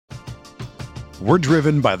We're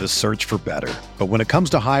driven by the search for better. But when it comes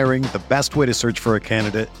to hiring, the best way to search for a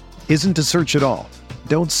candidate isn't to search at all.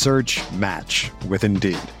 Don't search, match with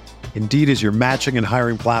Indeed. Indeed is your matching and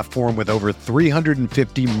hiring platform with over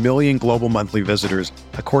 350 million global monthly visitors,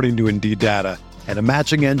 according to Indeed data, and a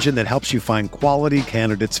matching engine that helps you find quality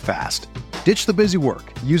candidates fast. Ditch the busy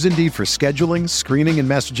work. Use Indeed for scheduling, screening, and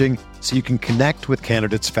messaging so you can connect with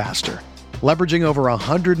candidates faster. Leveraging over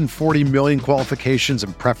 140 million qualifications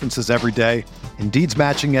and preferences every day, Indeed's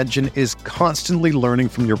matching engine is constantly learning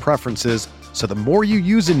from your preferences, so the more you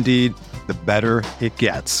use Indeed, the better it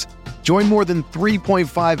gets. Join more than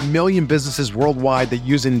 3.5 million businesses worldwide that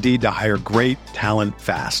use Indeed to hire great talent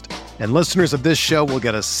fast. And listeners of this show will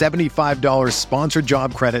get a $75 sponsored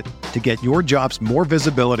job credit to get your jobs more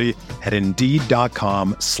visibility at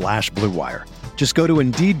Indeed.com/Blue Wire. Just go to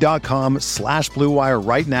Indeed.com/Blue Wire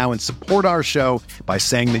right now and support our show by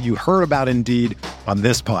saying that you heard about Indeed on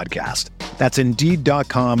this podcast. That's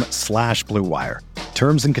Indeed.com/Blue Wire.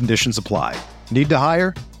 Terms and conditions apply. Need to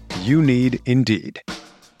hire? You need Indeed.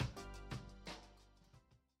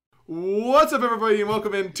 What's up, everybody, and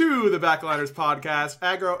welcome into the Backliners podcast.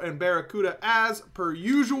 Aggro and Barracuda, as per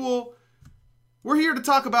usual. We're here to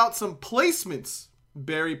talk about some placements.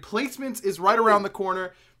 Barry, placements is right around the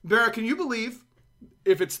corner. Barra, can you believe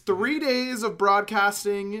if it's 3 days of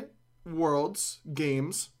broadcasting Worlds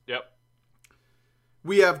games? Yep.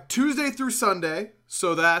 We have Tuesday through Sunday,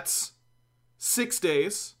 so that's 6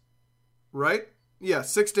 days, right? Yeah,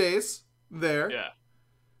 6 days there. Yeah.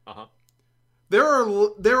 Uh-huh.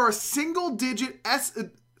 There are single-digit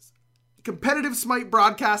competitive Smite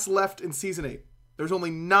broadcasts left in Season 8. There's only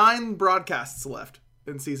 9 broadcasts left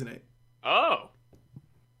in Season 8. Oh.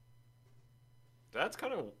 That's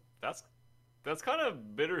kind of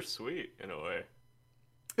bittersweet in a way.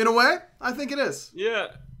 In a way, I think it is. Yeah,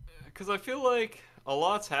 because I feel like a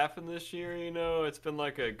lot's happened this year, you know? It's been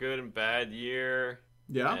like a good and bad year.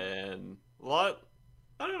 Yeah. And a lot,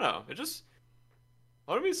 I don't know. I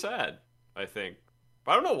want to be sad, I think.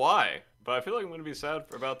 But I don't know why. But I feel like I'm going to be sad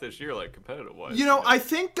about this year, like competitive-wise. You know, I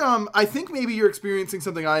think maybe you're experiencing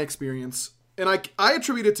something I experience, and I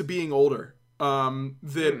attribute it to being older.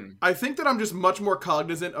 I think that I'm just much more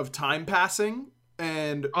cognizant of time passing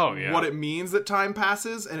and what it means that time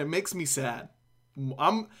passes, and it makes me sad.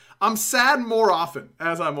 I'm sad more often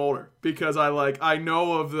as I'm older because I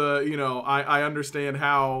know of the, you know, I understand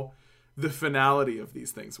how the finality of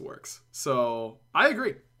these things works. So I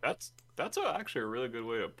agree. That's actually a really good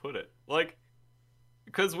way to put it. Like,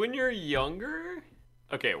 because when you're younger,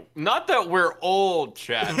 okay, not that we're old,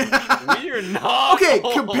 Chad. We are not okay,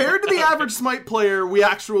 old. Compared to the average Smite player, we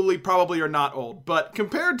actually probably are not old. But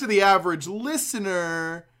compared to the average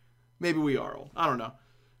listener, maybe we are old. I don't know.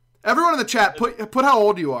 Everyone in the chat, put how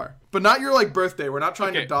old you are. But not your, like, birthday. We're not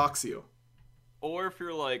trying to dox you. Or if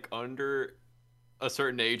you're, like, under a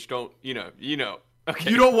certain age, you know.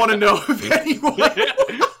 Okay. You don't want to know if anyone...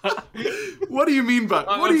 What do you mean by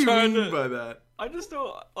that? I just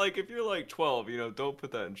don't, like, if you're like 12, you know, don't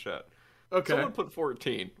put that in chat. Okay. Someone put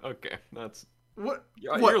 14. Okay, that's... What?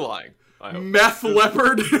 You're lying. I hope. Meth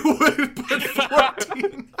Leopard would put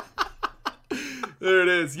 14. There it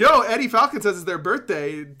is. Yo, Eddie Falcon says it's their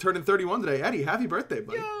birthday, turning 31 today. Eddie, happy birthday,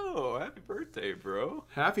 buddy. Yo, happy birthday, bro.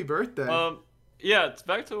 Happy birthday. Yeah, it's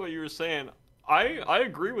back to what you were saying. I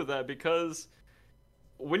agree with that because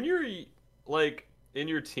when you're, like, in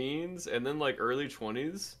your teens and then, like, early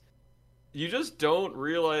 20s, you just don't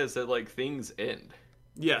realize that, like, things end.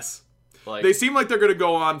 Yes. Like, they seem like they're going to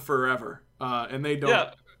go on forever, and they don't.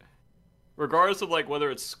 Yeah. Regardless of, like, whether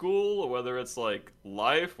it's school, or whether it's, like,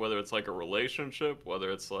 life, whether it's, like, a relationship, whether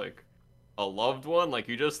it's, like, a loved one, like,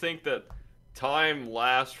 you just think that time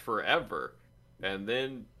lasts forever. And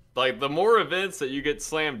then, like, the more events that you get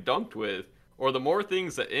slam dunked with, or the more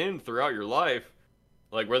things that end throughout your life,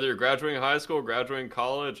 like, whether you're graduating high school, graduating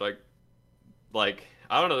college, like,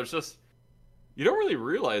 I don't know, there's just, you don't really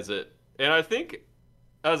realize it. And I think,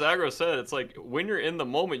 as Aggro said, it's like, when you're in the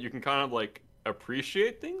moment, you can kind of, like,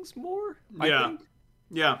 appreciate things more, I think.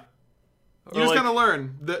 Yeah. You just kind of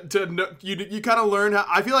learn. You kind of learn how,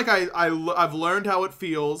 I feel like I've learned how it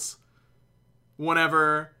feels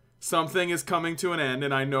whenever something is coming to an end,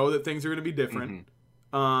 and I know that things are going to be different. Mm-hmm.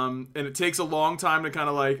 And it takes a long time to kind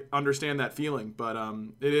of like understand that feeling, but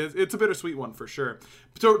it's a bittersweet one for sure.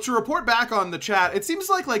 So to report back on the chat, it seems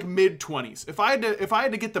like mid-20s. If I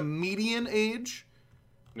had to get the median age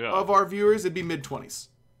of our viewers, it'd be mid-20s.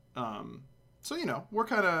 So you know,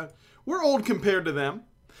 we're old compared to them.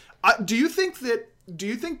 Do you think that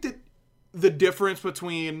the difference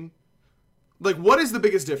between, like, what is the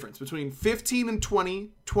biggest difference between 15 and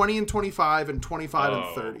 20, 20 and 25, and 25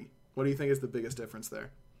 and 30? What do you think is the biggest difference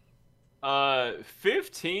there?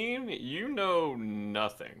 15, you know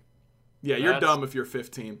nothing. Yeah, you're dumb if you're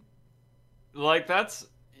 15. Like,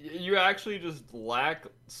 you actually just lack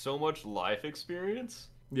so much life experience.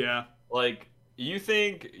 Yeah. Like, you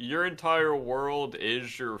think your entire world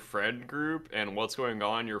is your friend group and what's going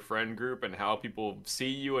on in your friend group and how people see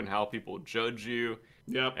you and how people judge you.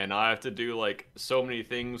 Yep. And I have to do, like, so many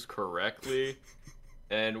things correctly.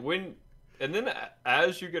 And then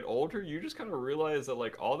as you get older, you just kind of realize that,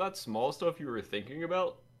 like, all that small stuff you were thinking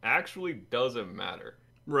about actually doesn't matter.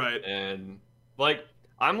 Right. And, like,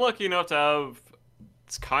 I'm lucky enough to have,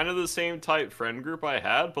 it's kind of the same type friend group I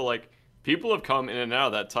had, but, like, people have come in and out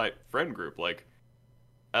of that type friend group. Like,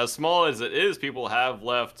 as small as it is, people have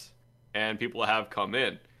left and people have come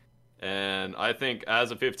in. And I think as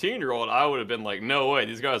a 15-year-old, I would have been like, no way,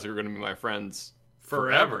 these guys are going to be my friends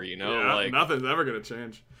forever, you know? Yeah, like, nothing's ever going to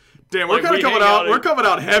change. Damn, we're kind of coming out. We're coming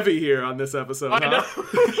out heavy here on this episode. I know.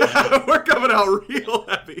 We're coming out real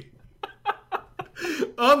heavy.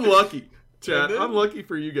 Unlucky, Chad. Unlucky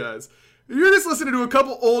for you guys. You're just listening to a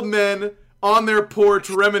couple old men on their porch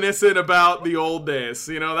reminiscing about the old days.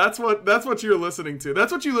 You know, that's what you're listening to.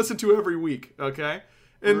 That's what you listen to every week. Okay,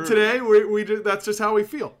 and today we that's just how we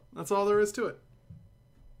feel. That's all there is to it.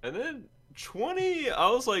 And then 20, I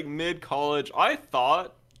was like mid-college. I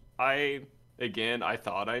thought I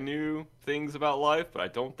knew things about life, but I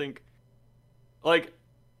don't think, like,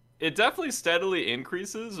 it definitely steadily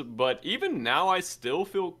increases, but even now I still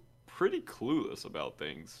feel pretty clueless about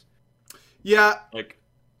things. Yeah. Like,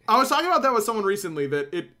 I was talking about that with someone recently,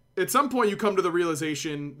 that at some point you come to the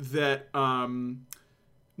realization that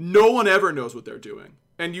no one ever knows what they're doing.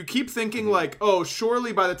 And you keep thinking like, oh,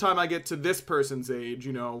 surely by the time I get to this person's age,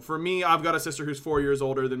 you know, for me, I've got a sister who's 4 years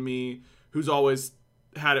older than me, who's always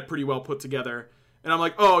had it pretty well put together. And I'm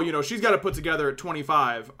like, oh, you know, she's got it put together at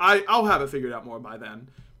 25. I'll have it figured out more by then.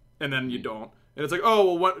 And then you don't. And it's like,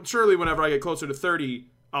 oh, well, surely whenever I get closer to 30,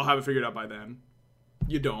 I'll have it figured out by then.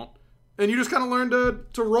 You don't. And you just kind of learn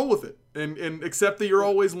to roll with it and accept that you're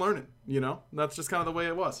always learning, you know? That's just kind of the way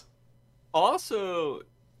it was. Also,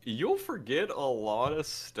 you'll forget a lot of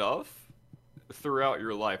stuff throughout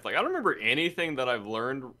your life. Like, I don't remember anything that I've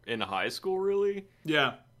learned in high school, really.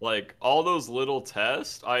 Yeah. Like, all those little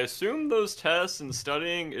tests, I assume those tests and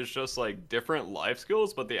studying is just, like, different life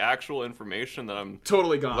skills, but the actual information that I'm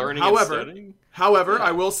totally gone. Learning and studying. However, yeah.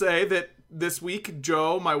 I will say that this week,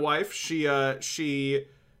 Joe, my wife, she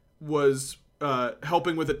was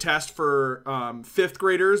helping with a test for 5th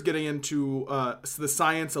graders getting into the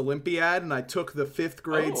Science Olympiad, and I took the 5th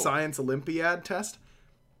grade Science Olympiad test.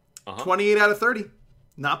 28 out of 30.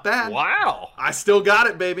 Not bad. Wow. I still got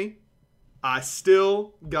it, baby. I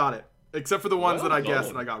still got it. Except for the ones that I guessed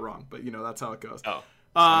and I got wrong. But, you know, that's how it goes. Oh.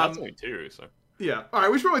 That's only 2, so. Yeah. All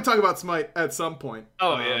right, we should probably talk about Smite at some point.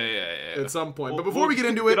 Oh, yeah. At some point. But before we get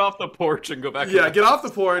into it... Get off the porch and go back. Yeah, get off the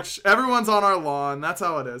porch. Everyone's on our lawn. That's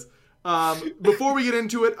how it is. Before we get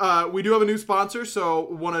into it, we do have a new sponsor, so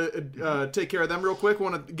want to take care of them real quick.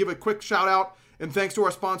 Want to give a quick shout out and thanks to our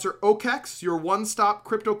sponsor, OKEX, your one-stop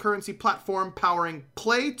cryptocurrency platform powering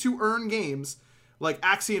play-to-earn games like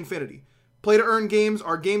Axie Infinity. Play-to-earn games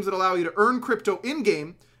are games that allow you to earn crypto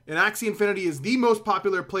in-game, and Axie Infinity is the most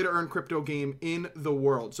popular play-to-earn crypto game in the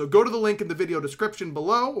world. So go to the link in the video description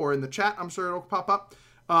below, or in the chat, I'm sure it'll pop up,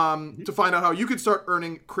 to find out how you can start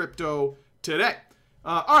earning crypto today.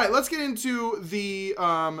 All right, let's get into the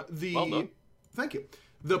thank you.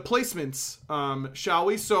 The placements, shall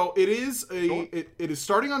we? So it is it is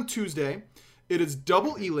starting on Tuesday. It is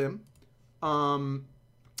double elim,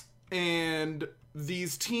 and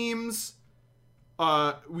these teams,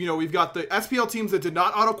 we've got the SPL teams that did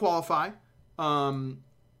not auto qualify,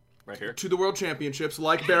 right here to the World Championships,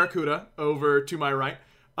 like Barracuda over to my right.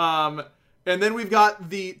 And then we've got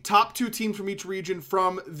the top 2 teams from each region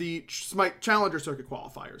from the Smite Challenger Circuit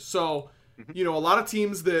qualifiers. So, a lot of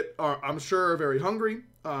teams that are, I'm sure, are very hungry.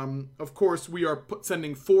 Of course, we are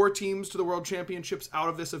sending 4 teams to the World Championships out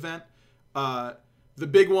of this event. The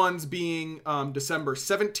big ones being December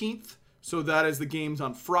 17th. So that is the games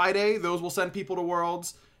on Friday. Those will send people to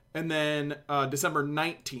Worlds. And then December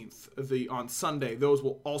 19th, on Sunday, those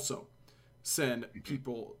will also send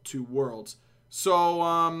people to Worlds.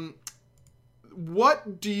 So,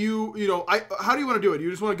 what do how do you want to do it? You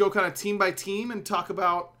just want to go kind of team by team and talk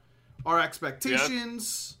about our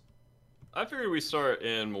expectations? Yeah. I figured we start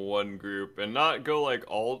in one group and not go like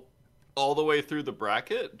all the way through the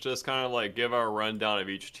bracket. Just kind of like give our rundown of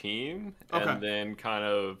each team, and then kind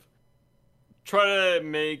of try to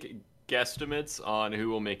make guesstimates on who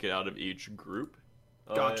will make it out of each group.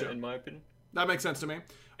 Gotcha. In my opinion, that makes sense to me.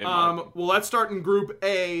 Well, let's start in Group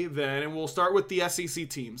A then, and we'll start with the SEC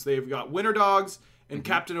teams. They've got Winter Dogs and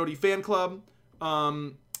Captain Odie Fan Club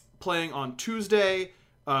playing on Tuesday.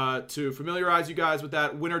 To familiarize you guys with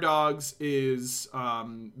that, Winter Dogs is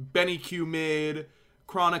Benny Q mid,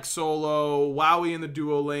 Chronic solo, Wowie in the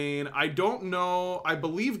duo lane. I don't know. I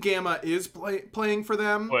believe Gamma is playing for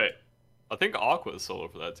them. Wait, I think Aqua is solo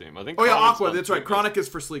for that team. I think. Oh yeah, Aqua. That's right. Chronic is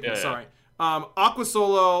for sleeping. Yeah, sorry. Aqua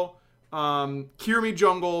solo, Kirimi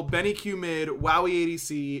jungle, Benny Q mid, Wowie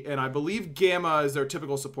ADC, and I believe Gamma is their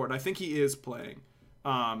typical support. And I think he is playing.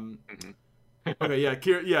 Okay, yeah,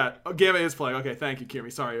 Gamma is playing. Okay, thank you,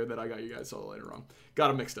 Kirimi. Sorry that I got you guys solo later wrong. Got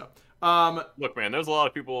them mixed up. Look, man, there's a lot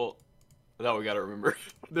of people that we got to remember.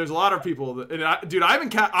 There's a lot of people that, and I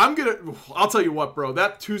haven't I'll tell you what, bro.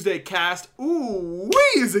 That Tuesday cast,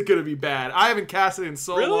 is it gonna be bad? I haven't casted in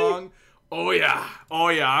so long. Oh yeah,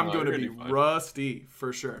 I'm gonna be rusty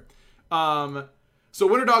for sure. So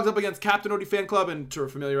Winter Dogs up against Captain Odie Fan Club, and to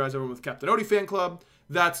familiarize everyone with Captain Odie Fan Club,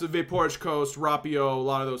 that's the Vaporage Coast, Rapio, a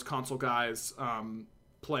lot of those console guys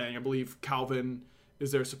playing. I believe Calvin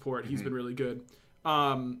is their support. He's been really good.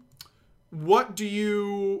 What do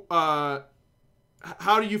you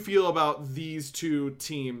how do you feel about these two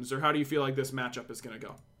teams, or how do you feel like this matchup is going to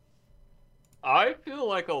go? I feel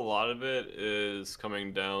like a lot of it is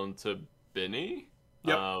coming down to Benny.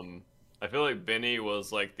 Yep. I feel like Benny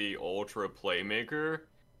was like the ultra playmaker,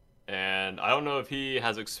 and I don't know if he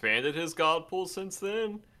has expanded his god pool since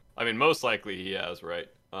then. I mean, most likely he has, right?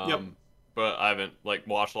 Yep. But I haven't like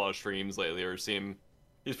watched a lot of streams lately or seen him.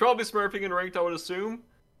 He's probably smurfing in ranked, I would assume.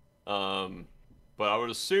 But I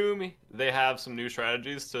would assume they have some new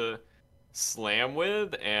strategies to slam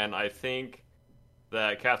with, and I think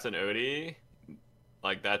that Captain Odie,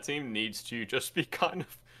 like that team, needs to just be kind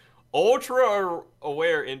of ultra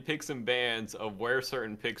aware in picks and bans of where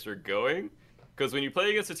certain picks are going. Because when you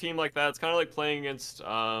play against a team like that, it's kind of like playing against,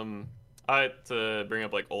 I had to bring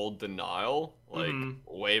up like old Denial, like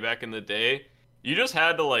way back in the day. You just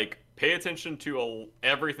had to like pay attention to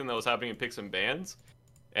everything that was happening in picks and bans.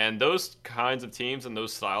 And those kinds of teams and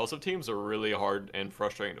those styles of teams are really hard and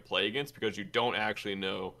frustrating to play against because you don't actually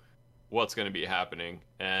know what's going to be happening.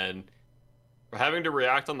 And having to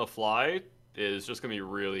react on the fly is just going to be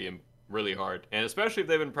really, really hard. And especially if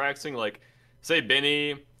they've been practicing, like, say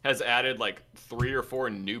Benny has added like 3 or 4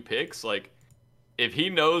 new picks. Like, if he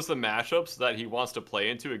knows the matchups that he wants to play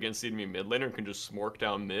into against the enemy mid laner and can just smork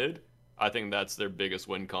down mid, I think that's their biggest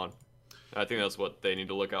win con. I think that's what they need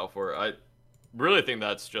to look out for. I really think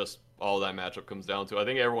that's just all that matchup comes down to. I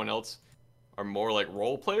think everyone else are more like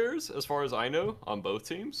role players, as far as I know, on both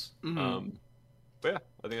teams. But yeah,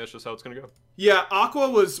 I think that's just how it's going to go. Yeah, Aqua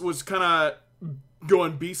was kind of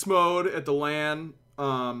going beast mode at the LAN.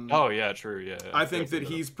 Oh, yeah, true, yeah. I think that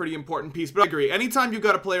he's a pretty important piece. But I agree. Anytime you've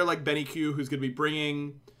got a player like Benny Q who's going to be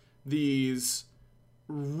bringing these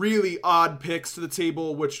really odd picks to the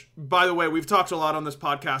table, which, by the way, we've talked a lot on this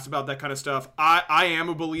podcast about that kind of stuff. I am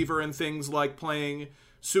a believer in things like playing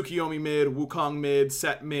Tsukiyomi mid, Wukong mid,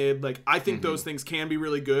 Set mid. Like, I think those things can be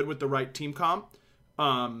really good with the right team comp.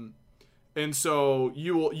 And so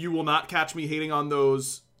you will not catch me hating on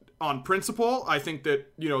those on principle. I think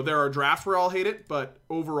that, you know, there are drafts where I'll hate it, but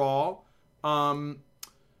overall, I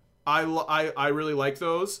really like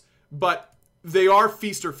those. But they are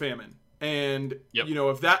feast or famine. And, you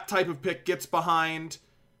know, if that type of pick gets behind,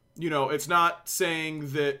 you know, it's not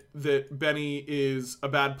saying that Benny is a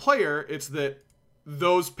bad player. It's that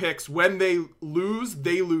those picks, when they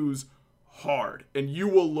lose hard. And you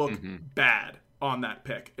will look bad on that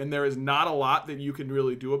pick. And there is not a lot that you can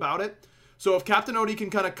really do about it. So if Captain Odie can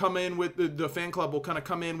kind of come in with, the fan club will kind of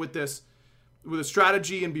come in with this, with a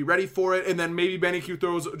strategy and be ready for it, and then maybe Benny Q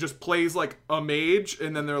just plays like a mage,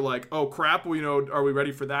 and then they're like, oh crap, well, you know, are we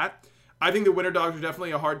ready for that? I think the Winter Dogs are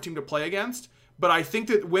definitely a hard team to play against, but I think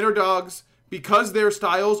that Winter Dogs, because their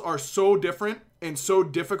styles are so different and so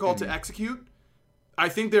difficult to execute, I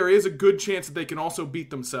think there is a good chance that they can also beat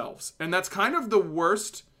themselves. And that's kind of the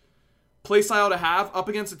worst playstyle to have up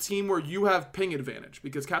against a team where you have ping advantage,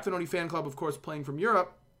 because Captain Odie Fan Club, of course, playing from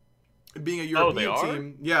Europe, being a European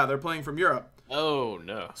team. Yeah, they're playing from Europe. Oh,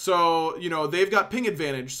 no. So, you know, they've got ping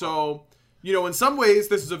advantage. So, you know, in some ways,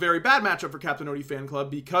 this is a very bad matchup for Captain Odie Fan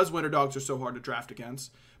Club because Winter Dogs are so hard to draft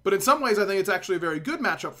against. But in some ways, I think it's actually a very good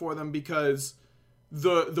matchup for them because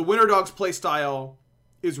the Winter Dogs play style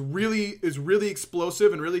is really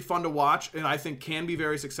explosive and really fun to watch, and I think can be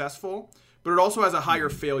very successful. But it also has a higher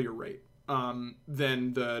failure rate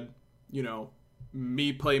than the, you know,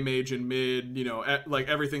 me play mage and mid, you know, like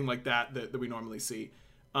everything like that we normally see.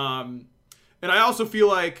 And I also feel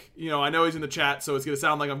like, you know, I know he's in the chat, so it's going to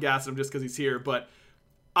sound like I'm gassing him just because he's here, but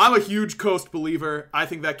I'm a huge Coast believer. I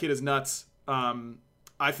think that kid is nuts.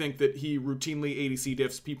 I think that he routinely ADC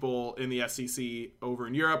diffs people in the SWC over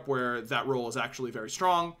in Europe, where that role is actually very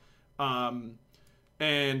strong. And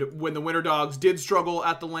when the Winter Dogs did struggle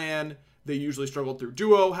at the LAN, they usually struggled through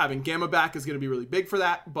duo. Having Gamma back is going to be really big for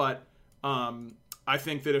that, but I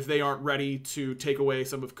think that if they aren't ready to take away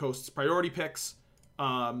some of Coast's priority picks,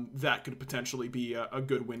 that could potentially be a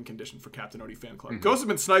good win condition for Captain Odie Fan Club. Coast has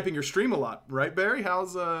been sniping your stream a lot, right, Barry?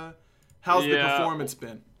 How's the performance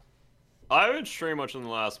been? I haven't streamed much in the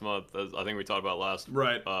last month, as I think we talked about last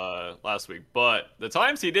week. But the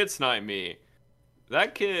times he did snipe me,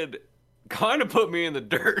 that kid kind of put me in the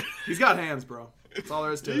dirt. He's got hands, bro. That's all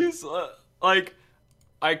there is to it. He's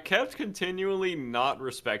I kept continually not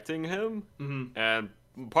respecting him, and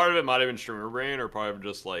part of it might have been streamer brain, or part of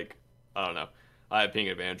just like, I don't know, I have ping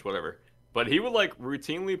advantage, whatever. But he would like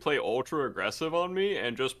routinely play ultra aggressive on me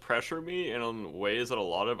and just pressure me in ways that a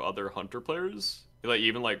lot of other Hunter players, like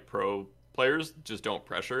even like pro players, just don't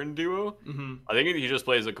pressure in duo. I think he just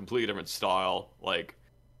plays a completely different style. Like,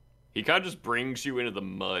 he kind of just brings you into the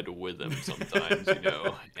mud with him sometimes, you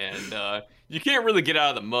know? And you can't really get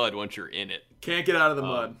out of the mud once you're in it. Can't get out of the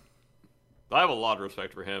mud. I have a lot of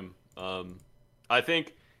respect for him. I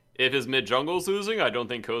think if his mid jungle's losing, I don't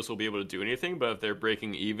think Coast will be able to do anything. But if they're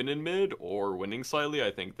breaking even in mid or winning slightly,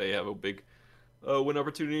 I think they have a big win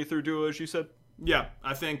opportunity through duo, as you said. Yeah,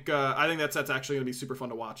 I think that set's actually going to be super fun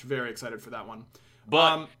to watch. Very excited for that one.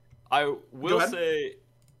 But I will say,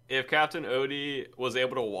 if Captain Odie was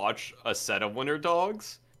able to watch a set of Winter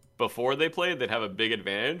Dogs before they played, they'd have a big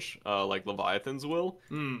advantage, like Leviathans will.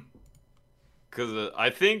 Because I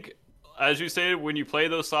think, as you say, when you play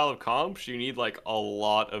those style of comps, you need like a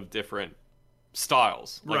lot of different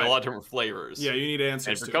styles, like a lot of different flavors. Yeah, you need answers.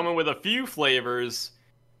 And if you're coming with a few flavors,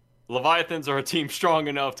 Leviathans are a team strong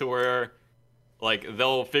enough to where, like,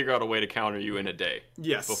 they'll figure out a way to counter you in a day.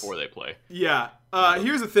 Yes. Before they play. Yeah.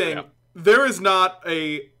 Here's the thing. Yeah. There is not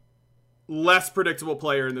a less predictable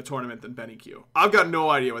player in the tournament than Benny Q. I've got no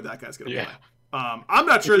idea what that guy's going to play. I'm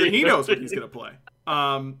not sure that he knows what he's going to play.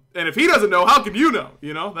 And if he doesn't know, how can you know?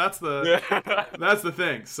 You know, that's the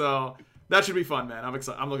thing. So that should be fun, man. I'm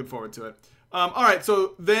excited. I'm looking forward to it. All right.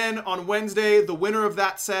 So then on Wednesday, the winner of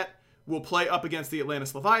that set will play up against the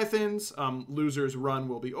Atlantis Leviathans. Losers' run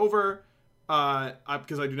will be over.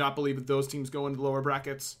 Because I do not believe that those teams go into the lower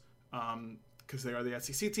brackets, because they are the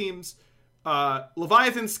SEC teams.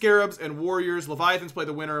 Leviathans, Scarabs, and Warriors. Leviathans play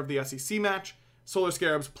the winner of the SEC match. Solar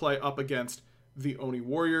Scarabs play up against the Oni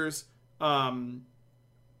Warriors. I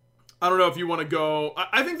don't know if you want to go.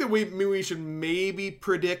 I think that we should maybe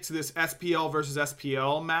predict this SPL versus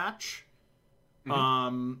SPL match.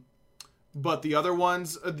 But the other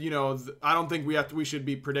ones, you know, I don't think we should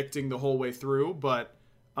be predicting the whole way through, but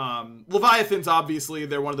Leviathans, obviously,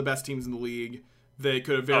 they're one of the best teams in the league. They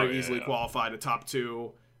could have very easily qualified a top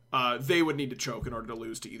two. They would need to choke in order to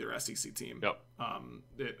lose to either SEC team. Yep.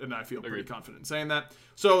 And I feel pretty confident in saying that.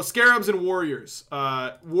 So, Scarabs and Warriors.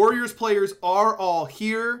 Warriors players are all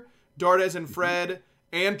here. Dardes and Fred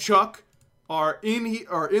and Chuck are in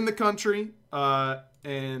the country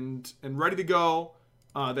and ready to go.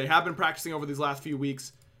 They have been practicing over these last few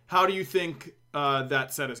weeks. How do you think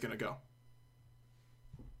that set is going to go?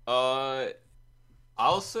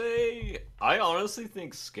 I'll say I honestly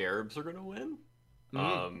think Scarabs are gonna win.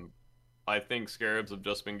 I think Scarabs have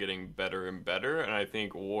just been getting better and better, and I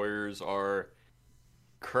think Warriors are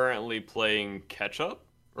currently playing catch up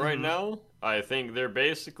right now. I think they're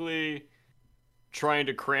basically trying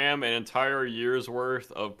to cram an entire year's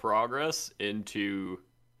worth of progress into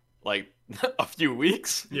like a few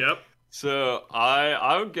weeks. Yep. So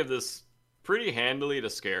I would give this pretty handily to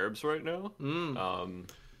Scarabs right now.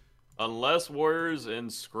 Unless Warriors and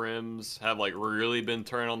Scrims have like really been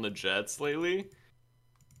turned on the Jets lately,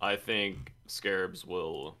 I think Scarabs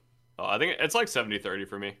will. I think it's like 70-30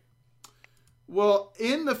 for me. Well,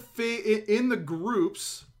 in the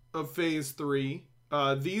groups of Phase 3,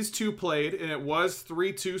 these two played, and it was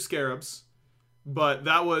 3-2 Scarabs, but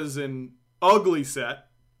that was an ugly set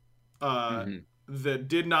that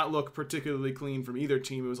did not look particularly clean from either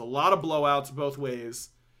team. It was a lot of blowouts both ways.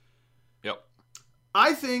 Yep.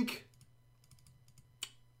 I think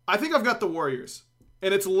I've got the Warriors,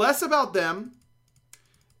 and it's less about them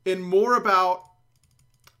and more about,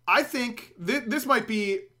 I think this might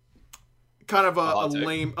be kind of a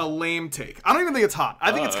lame take. I don't even think it's hot.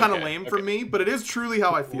 I think it's kind of lame for me, but it is truly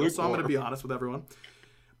how I feel, so I'm going to be honest with everyone.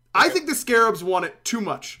 I think the Scarabs want it too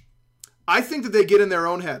much. I think that they get in their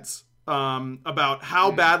own heads about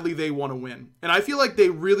how badly they want to win. And I feel like they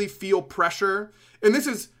really feel pressure. And this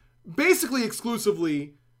is basically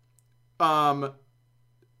exclusively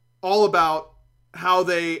all about how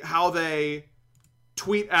they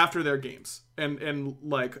tweet after their games and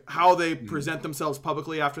like how they present themselves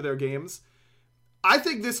publicly after their games. I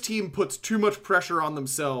think this team puts too much pressure on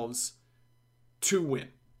themselves to win.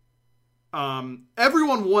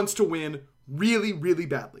 Everyone wants to win really, really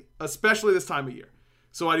badly, especially this time of year.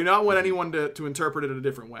 So I do not want anyone to interpret it in a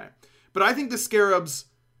different way. But I think the Scarabs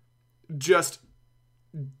just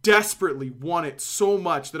desperately want it so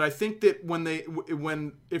much that I think that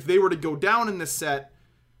if they were to go down in this set,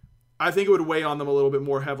 I think it would weigh on them a little bit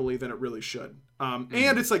more heavily than it really should. And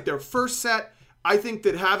it's like their first set. I think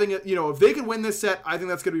that having it, if they can win this set, I think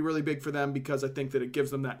that's going to be really big for them because I think that it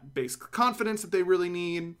gives them that base confidence that they really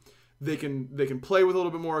need. They can play with a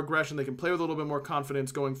little bit more aggression. They can play with a little bit more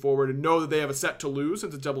confidence going forward and know that they have a set to lose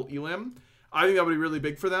since it's double elim. I think that would be really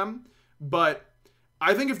big for them. But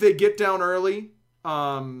I think if they get down early,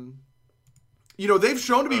 they've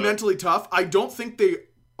shown to be mentally tough. I don't think they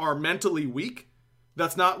are mentally weak.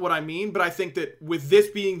 That's not what I mean. But I think that with this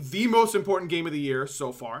being the most important game of the year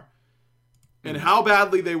so far and how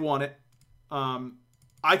badly they want it,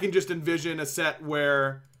 I can just envision a set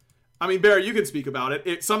where, Barry, you can speak about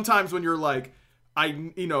it. Sometimes when you're like,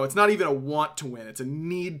 it's not even a want to win. It's a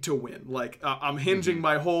need to win. Like I'm hinging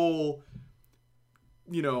my whole,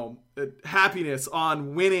 happiness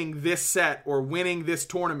on winning this set or winning this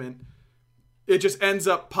tournament. It just ends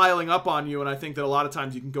up piling up on you. And I think that a lot of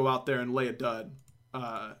times you can go out there and lay a dud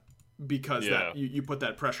because that you put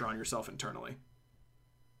that pressure on yourself internally.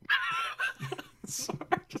 Sorry,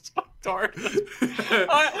 just Dart.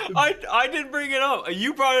 I didn't bring it up.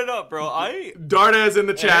 You brought it up, bro. Dartez in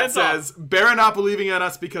the chat says, Barra not believing in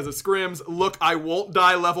us because of scrims. Look, I won't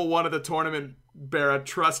die level 1 of the tournament, Barra.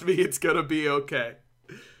 Trust me, it's gonna be okay.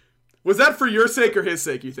 Was that for your sake or his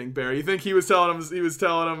sake, you think, Barry? You think he was telling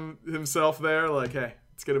him himself there, like, hey,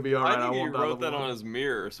 it's gonna be all right. I think he wrote that on his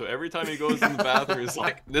mirror, so every time he goes in the bathroom, he's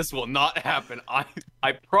like, "This will not happen. I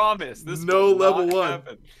promise. This will level not 1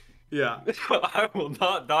 happen. Yeah, I will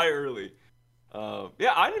not die early."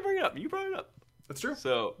 Yeah, I didn't bring it up. You brought it up. That's true.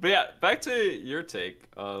 So, but yeah, back to your take.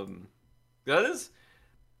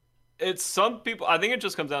 It's some people. I think it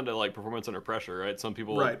just comes down to like performance under pressure, right? Some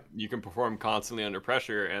people, you can perform constantly under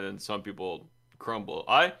pressure, and then some people crumble.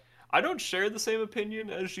 I don't share the same opinion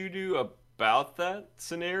as you do about that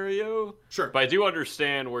scenario. Sure, but I do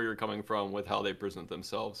understand where you're coming from with how they present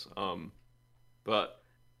themselves. But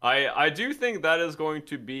I do think that is going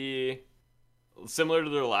to be similar to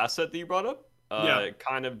their last set that you brought up.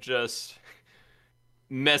 Kind of just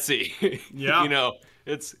messy. Yeah,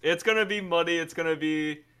 it's gonna be muddy. It's gonna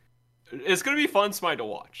be fun Smite to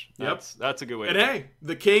watch. That's a good way. And hey,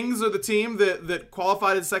 the Kings are the team that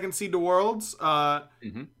qualified as second seed to Worlds.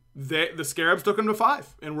 The Scarabs took them to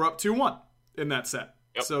 5, and we're up 2-1 in that set.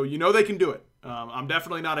 Yep. So they can do it. I'm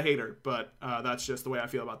definitely not a hater, but that's just the way I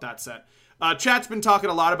feel about that set. Chat's been talking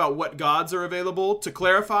a lot about what gods are available. To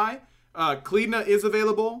clarify, Kleedna is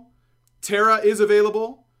available. Terra is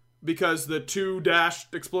available because the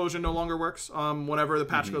 2- explosion no longer works whenever the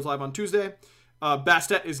patch goes live on Tuesday.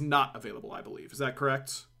 Bastet is not available, I believe. Is that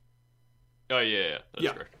correct? Oh, yeah.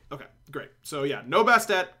 That's correct. Okay, great. So, no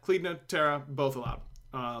Bastet, Kleedna, Terra, both allowed.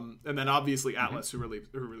 And then, obviously, Atlas, who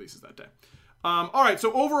releases that day. All right,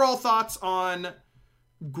 so overall thoughts on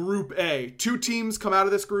Group A. 2 teams come out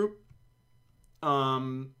of this group.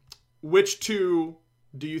 Which 2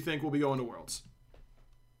 do you think will be going to Worlds?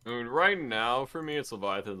 Right now, for me, it's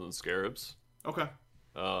Leviathans and Scarabs. Okay.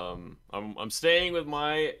 I'm staying with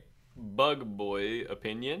my Bug Boy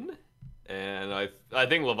opinion, and I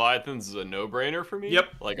think Leviathans is a no-brainer for me. Yep,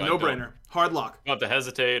 no-brainer. Hard lock. You don't have to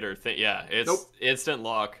hesitate or think. Yeah, it's instant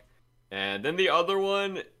lock. And then the other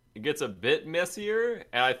one, it gets a bit messier,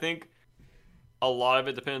 and I think a lot of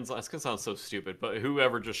it depends on, it's going to sound so stupid, but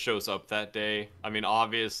whoever just shows up that day.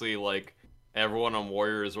 Obviously, like, everyone on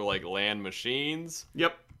Warriors are, like, land machines.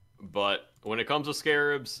 Yep. But when it comes to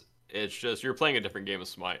Scarabs, it's just, you're playing a different game of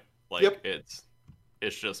Smite. Like, it's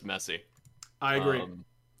just messy. I agree.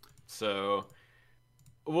 So,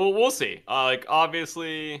 we'll see.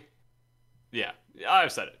 Obviously, yeah,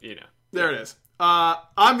 I've said it, There it is.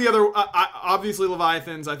 I'm the other, obviously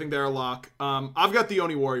Leviathans, I think they're a lock. I've got the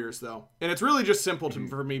Oni Warriors, though. And it's really just simple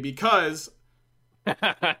for me because...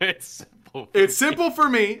 It's simple for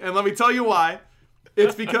me, and let me tell you why.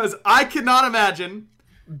 It's because I cannot imagine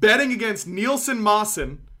betting against Nielsen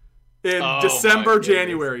Mawson in December,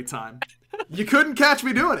 January time. You couldn't catch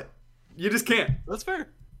me doing it. You just can't. That's fair.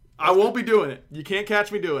 I won't be doing it. You can't catch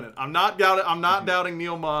me doing it. I'm not doubting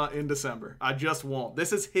Neil Ma in December. I just won't.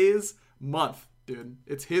 This is his month, dude.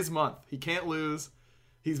 It's his month. He can't lose.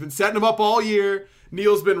 He's been setting them up all year.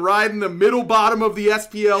 Neil's been riding the middle bottom of the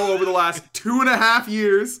SPL over the last 2.5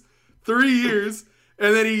 years, 3 years,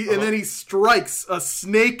 and then he strikes a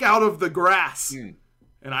snake out of the grass.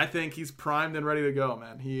 And I think he's primed and ready to go,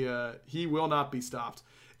 man. He will not be stopped.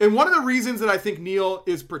 And one of the reasons that I think Neil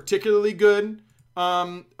is particularly good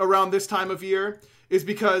around this time of year is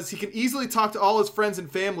because he can easily talk to all his friends and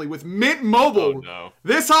family with Mint Mobile. Oh, no.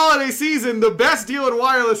 This holiday season, the best deal in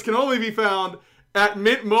wireless can only be found at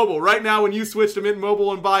Mint Mobile. Right now, when you switch to Mint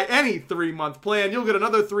Mobile and buy any 3-month plan, you'll get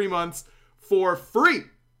another 3 months for free.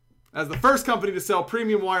 As the first company to sell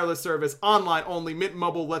premium wireless service online only, Mint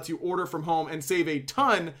Mobile lets you order from home and save a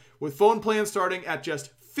ton with phone plans starting at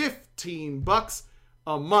just $15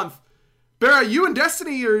 a month. Barra, you and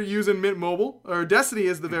Destiny are using Mint Mobile, or Destiny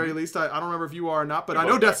is the very least. I don't remember if you are or not, but I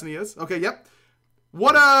know Destiny is. Okay, yep.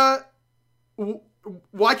 What,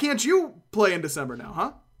 why can't you play in December now,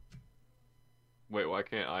 huh? Wait, why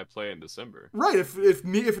can't I play in December? Right, if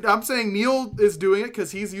I'm saying Neil is doing it because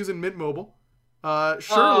he's using Mint Mobile,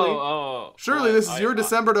 surely this is your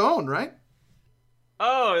December to own, right?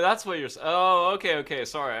 Oh, that's what you're saying. Oh, okay,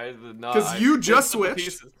 sorry. Because you just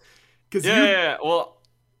switched. Yeah, well...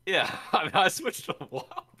 Yeah, I mean, I switched a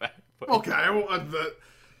while back. But... Okay, I'm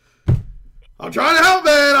trying to help,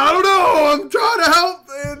 man. I don't know. I'm trying to help,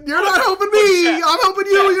 and you're not helping me. I'm helping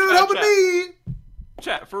you. You're not helping me.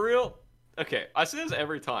 Chat, for real? Okay, I say this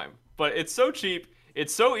every time, but it's so cheap.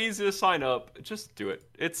 It's so easy to sign up. Just do it.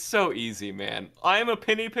 It's so easy, man. I am a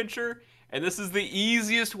penny pincher, and this is the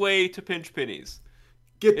easiest way to pinch pennies.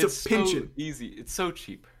 It's pinching. So easy. It's so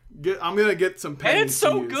cheap. I'm gonna get some pennies. And it's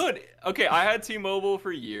so good. Okay, I had T-Mobile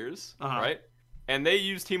for years, right? And they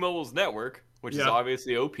use T-Mobile's network, which is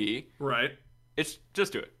obviously OP. Right. It's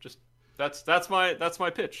just do it. Just that's my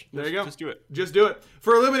pitch. There you go. Just do it. Just do it.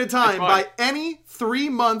 For a limited time, buy any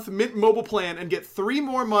 3-month Mint Mobile plan and get 3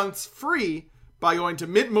 more months free by going to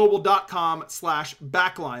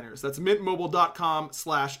mintmobile.com/backliners. That's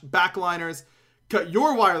mintmobile.com/backliners. Cut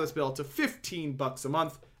your wireless bill to $15 a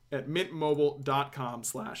month at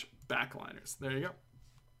mintmobile.com/backliners. There you go.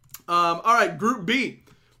 All right, Group B.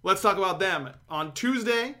 Let's talk about them. On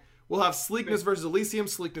Tuesday, we'll have Sleekness versus Elysium.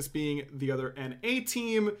 Sleekness being the other NA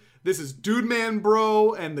team. This is Dude Man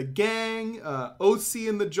Bro and the gang. OC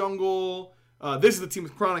in the jungle. This is the team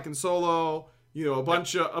with Chronic and Solo. You know, a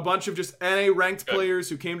bunch of just NA ranked players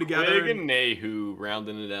who came together. Quig and Nehu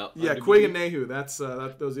rounding it out. Yeah, Quig and Nehu. That's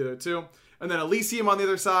those are the other two. And then Elysium on the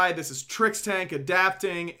other side. This is Trix Tank,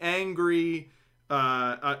 Adapting, Angry,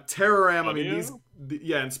 Terroram. I mean,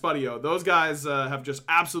 and Spudio. Those guys have just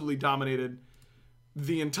absolutely dominated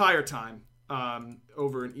the entire time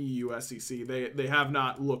over in EU SEC. They have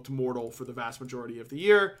not looked mortal for the vast majority of the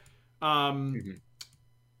year. What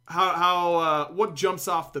jumps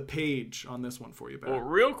off the page on this one for you, Ben? Well,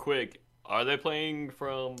 real quick, are they playing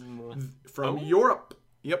from Europe?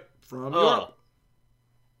 Yep, from Europe.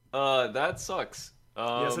 That sucks.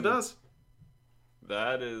 Yes, it does.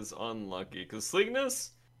 That is unlucky. Because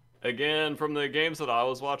Sleekness, again, from the games that I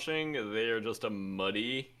was watching, they are just a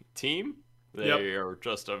muddy team. They are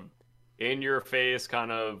just a in-your-face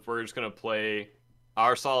kind of, we're just going to play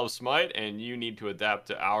our style of Smite, and you need to adapt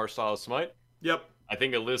to our style of Smite. Yep. I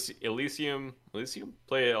think Elysium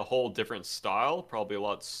play a whole different style, probably a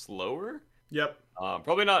lot slower. Yep.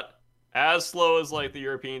 Probably not as slow as like the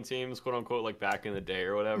European teams, quote unquote, like back in the day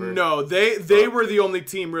or whatever. No, they were the only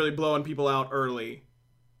team really blowing people out early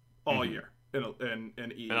all year in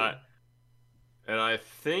EU. And I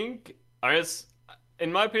think, I guess,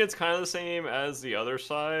 in my opinion, it's kind of the same as the other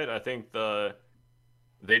side. I think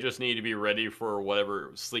they just need to be ready for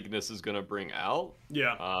whatever Sleekness is going to bring out.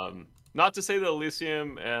 Yeah. Not to say that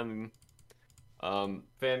Elysium and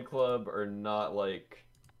Fan Club are not like,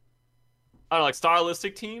 I don't know, like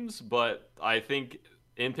stylistic teams, but I think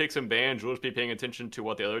Inpix and Bans will just be paying attention to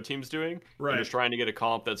what the other team's doing. Right. And just trying to get a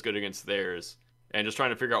comp that's good against theirs. And just trying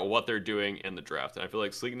to figure out what they're doing in the draft. And I feel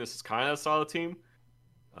like Sleekness is kind of that style of team.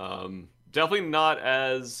 Definitely not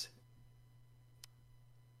as,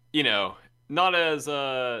 not as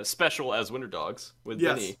special as Winter Dogs with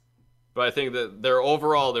Benny. But I think that their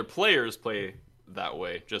players play that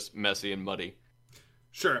way, just messy and muddy.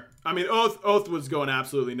 Sure. I mean, Oath was going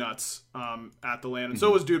absolutely nuts at the LAN, and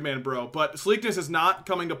so was Dude Man Bro. But Sleekness is not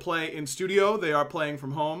coming to play in studio. They are playing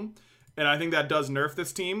from home. And I think that does nerf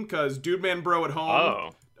this team, because Dude Man Bro at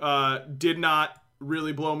home did not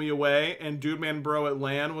really blow me away. And Dude Man Bro at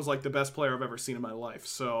LAN was like the best player I've ever seen in my life.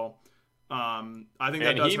 So I think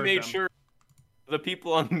that does hurt them. And he made sure the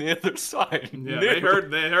people on the other side they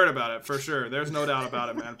heard about it for sure. There's no doubt about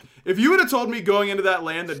it, man. If you would have told me going into that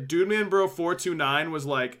LAN that Dude Man Bro 429 was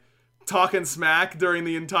like talking smack during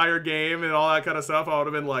the entire game and all that kind of stuff, I would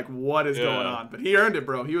have been like, what is going on? But he earned it,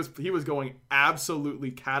 bro. He was going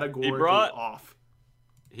absolutely categorically off.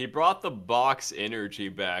 He brought the box energy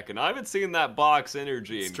back, and I haven't seen that box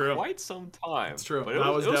energy in quite some time. It's true. But it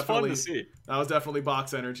was fun to see. That was definitely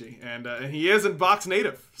box energy, and he is a box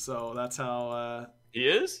native, so that's how. He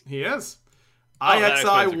is. He is.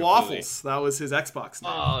 IXI Waffles. That was his Xbox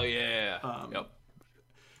name. Oh yeah. Yep.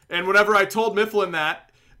 And whenever I told Mifflin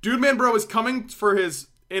that, Dude Man Bro was coming for his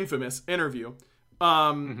infamous interview,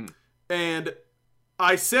 and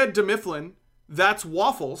I said to Mifflin, "That's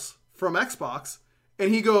Waffles from Xbox."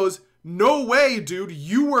 And he goes, "No way, dude,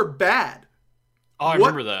 you were bad." Oh, I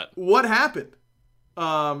remember that. What happened?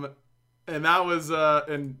 And that was,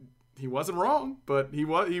 and he wasn't wrong, but he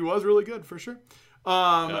was really good for sure. Yeah,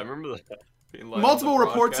 I remember that. Multiple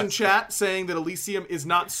reports in chat saying that Elysium is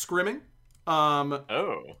not scrimming.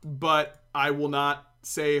 But I will not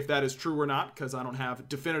say if that is true or not because I don't have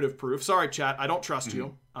definitive proof. Sorry, chat, I don't trust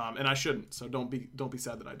you, and I shouldn't. So don't be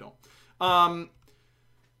sad that I don't.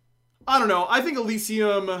 I don't know. I think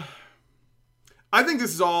Elysium. I think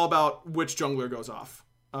this is all about which jungler goes off.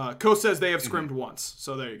 Coast says they have scrimmed once,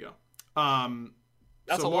 so there you go.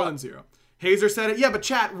 That's so a more lot. than 0. Hazer said it. Yeah, but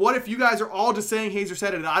chat, what if you guys are all just saying Hazer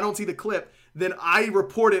said it and I don't see the clip? Then I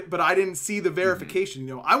report it, but I didn't see the verification.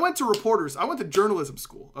 You know, I went to reporters. I went to journalism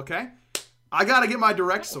school. Okay, I got to get my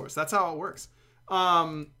direct source. That's how it works.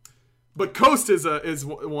 But Coast is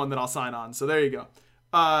one that I'll sign on. So there you go.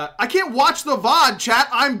 I can't watch the VOD, chat.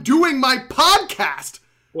 I'm doing my podcast.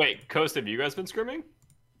 Wait, Coast, have you guys been scrimming?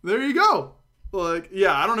 There you go. Like,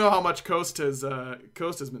 yeah, I don't know how much Coast has been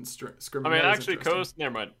scrimming. I mean, actually, Coast,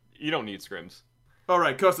 never mind. You don't need scrims. Oh,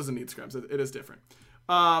 right. Coast doesn't need scrims. It is different.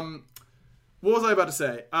 What was I about to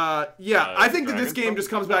say? I think that this game just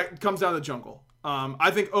comes down to the jungle.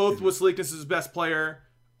 I think Oath was Sleekness's best player,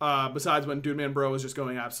 besides when Dude Man Bro was just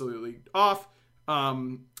going absolutely off.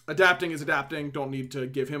 Adapting is adapting. Don't need to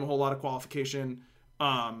give him a whole lot of qualification.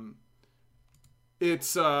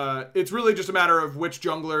 It's really just a matter of which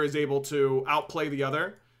jungler is able to outplay the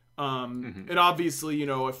other. And obviously, you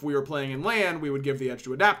know, if we were playing in LAN, we would give the edge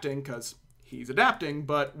to adapting because he's adapting.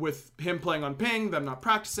 But with him playing on ping, them not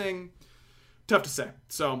practicing, tough to say.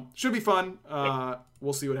 So should be fun.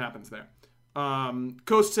 We'll see what happens there.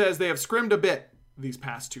 Coast says they have scrimmed a bit these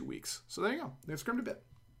past 2 weeks. So there you go. They've scrimmed a bit.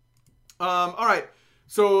 All right.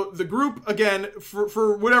 So the group, again,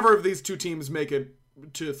 for whatever of these two teams make it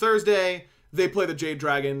to Thursday, they play the Jade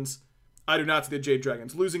Dragons. I do not see the Jade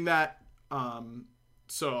Dragons losing that.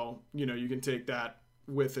 So, you know, you can take that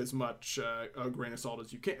with as much a grain of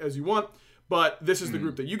salt as you want. But this is the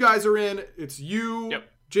group that you guys are in. It's you,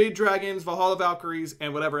 Jade Dragons, Valhalla Valkyries,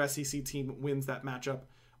 and whatever SEC team wins that matchup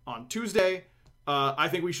on Tuesday. I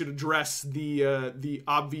think we should address the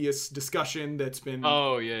obvious discussion that's been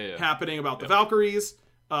happening about the Valkyries.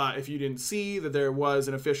 If you didn't see that there was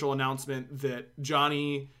an official announcement that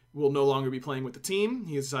Johnny will no longer be playing with the team.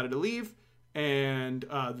 He has decided to leave. And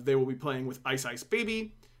they will be playing with Ice Ice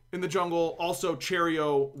Baby in the jungle. Also,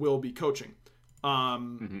 Cherio will be coaching.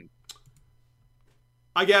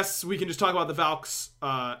 I guess we can just talk about the Valks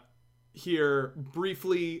here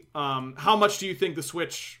briefly. How much do you think the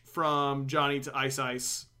switch from Johnny to Ice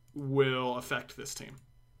Ice will affect this team?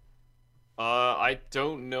 I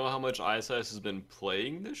don't know how much Ice Ice has been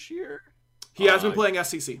playing this year. He has been playing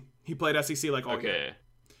SCC. He played SCC like all year.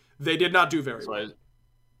 They did not do very well.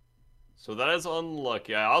 So that is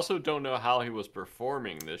unlucky. I also don't know how he was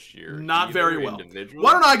performing this year. Not very well.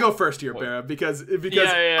 Why don't I go first here, Barra? Because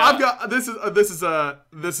I've got this is gonna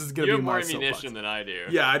be my soapbox. You have more ammunition than I do.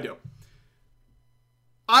 Yeah, I do.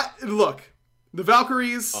 Look, the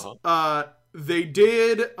Valkyries. They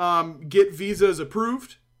did get visas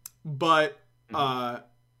approved, but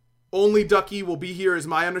only Ducky will be here, is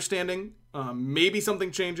my understanding. Maybe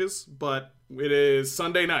something changes, but it is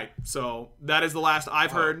Sunday night, so that is the last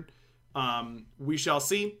I've heard. We shall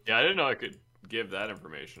see. Yeah, I didn't know I could give that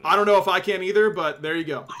information. I don't know if I can either, but there you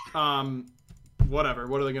go. Whatever.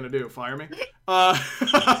 What are they going to do? Fire me?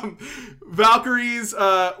 Valkyries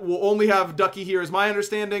will only have Ducky here, is my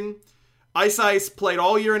understanding. Ice Ice played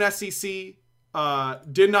all year in SCC.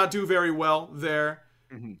 Did not do very well there.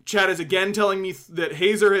 Chad is again telling me that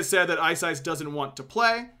Hazer has said that Ice Ice doesn't want to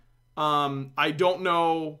play. I don't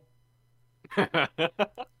know.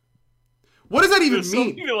 What does that even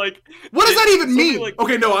mean? What does that even mean?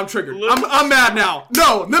 Okay, no, I'm triggered. I'm mad now.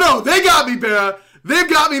 No. They got me, Barra. They've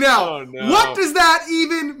got me now. Oh, no. What does that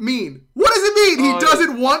even mean? What does it mean? He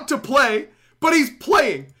doesn't want to play, but he's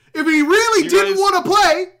playing. If he really didn't want to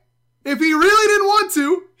play, if he really didn't want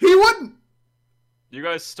to, he wouldn't. You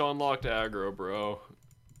guys stun locked aggro, bro.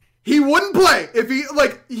 He wouldn't play if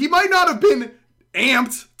he might not have been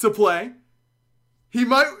amped to play. He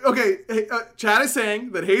might. Okay, Chad is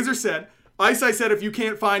saying that Hazer said, Ice said, if you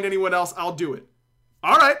can't find anyone else, I'll do it.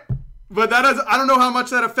 All right. But I don't know how much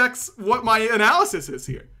that affects what my analysis is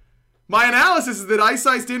here. My analysis is that Ice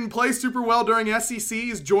didn't play super well during SCC.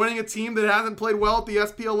 He's joining a team that hasn't played well at the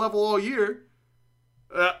SPL level all year.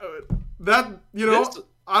 I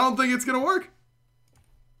don't think it's going to work.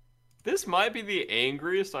 This might be the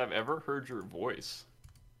angriest I've ever heard your voice.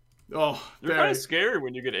 Oh, you're kind of scary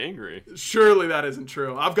when you get angry. Surely that isn't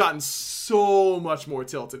true. I've gotten so much more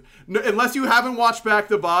tilted. No, unless you haven't watched back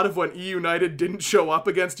the VOD of when E United didn't show up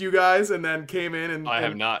against you guys and then came in and... I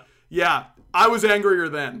have not. Yeah, I was angrier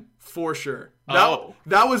then, for sure.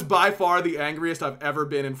 That was by far the angriest I've ever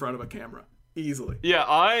been in front of a camera. Easily. Yeah,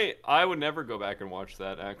 I would never go back and watch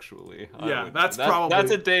that, actually. Yeah, that's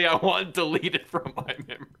a day I want deleted from my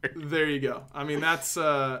memory. There you go. I mean, that's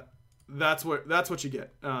what you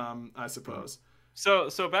get, I suppose. So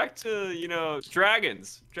back to,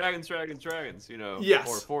 dragons, yes.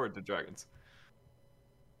 Or forward to dragons.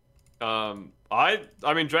 I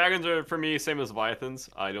mean, dragons are, for me, same as Leviathans.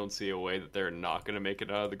 I don't see a way that they're not going to make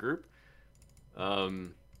it out of the group.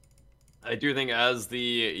 I do think as the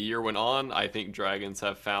year went on, I think dragons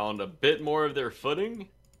have found a bit more of their footing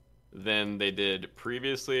than they did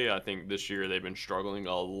previously. I think this year they've been struggling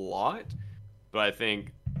a lot. But I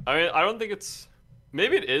don't think it's...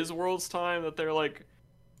 Maybe it is World's time that they're,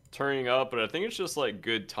 turning up, but I think it's just,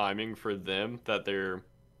 good timing for them that their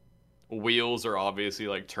wheels are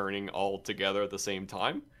obviously, turning all together at the same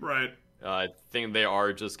time. Right. I think they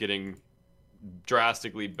are just getting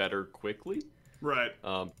drastically better quickly. Right.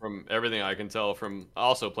 From everything I can tell from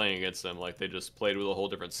also playing against them, they just played with a whole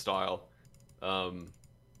different style.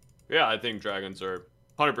 Yeah, I think dragons are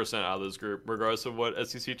 100% out of this group, regardless of what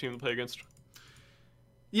SEC team they play against.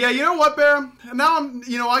 Yeah, you know what, Bear? Now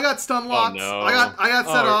I got stun locked. Oh, no. I got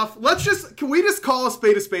set off. Can we just call a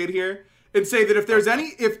spade here and say that if there's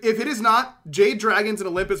if it is not Jade Dragons and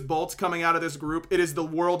Olympus Bolts coming out of this group, it is the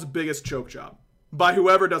world's biggest choke job by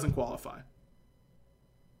whoever doesn't qualify.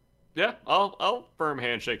 Yeah, I'll firm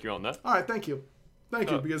handshake you on that. All right, thank you,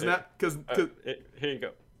 because here you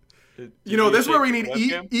go. This is where we need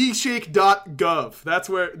eShake.gov. That's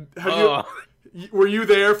where were you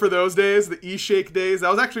there for those days, the eShake days?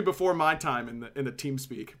 That was actually before my time in the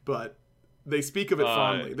TeamSpeak, but they speak of it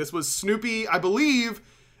fondly. This was Snoopy, I believe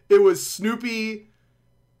it was Snoopy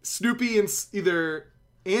and either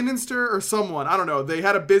Andinster or someone, I don't know. They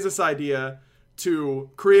had a business idea to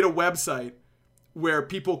create a website where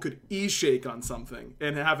people could e-shake on something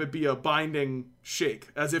and have it be a binding shake,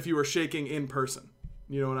 as if you were shaking in person.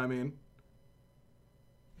 You know what I mean?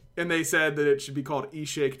 And they said that it should be called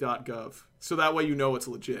eShake.gov. So that way it's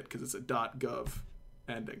legit, because it's a .gov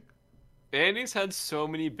ending. Andy's had so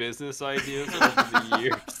many business ideas over the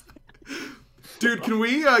years. Dude, can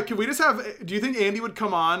we just have... Do you think Andy would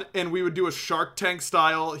come on and we would do a Shark Tank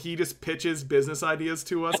style, he just pitches business ideas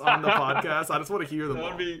to us on the podcast? I just want to hear them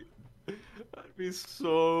all. That'd be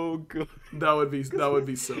so good. That would be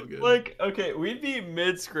so good. Okay, we'd be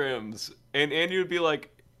mid scrims, and Andy would be like,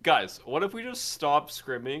 "Guys, what if we just stop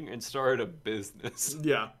scrimming and started a business?"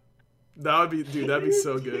 Yeah, that'd be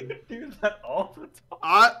so good. Do that all the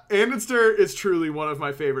time. Andinster is truly one of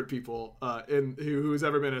my favorite people who's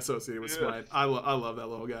ever been associated with Smite. I love that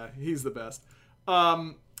little guy. He's the best.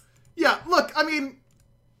 Yeah, look, I mean,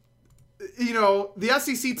 the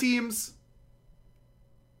SEC teams.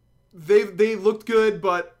 They looked good,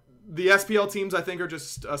 but the SPL teams, I think, are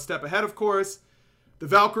just a step ahead, of course. The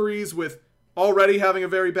Valkyries, with already having a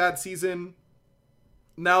very bad season,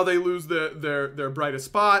 now they lose their brightest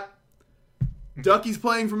spot. Ducky's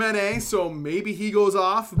playing from NA, so maybe he goes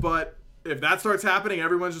off, but if that starts happening,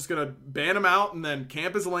 everyone's just going to ban him out and then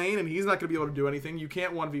camp his lane, and he's not going to be able to do anything. You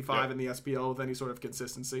can't 1v5 in the SPL with any sort of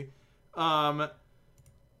consistency. So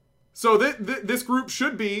this group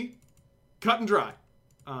should be cut and dry.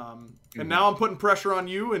 And now I'm putting pressure on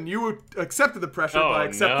you, and you accepted the pressure by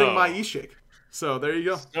accepting my e-shake. So there you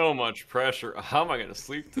go. So much pressure. How am I going to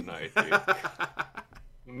sleep tonight, dude?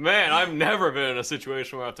 Man, I've never been in a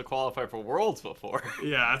situation where I have to qualify for Worlds before.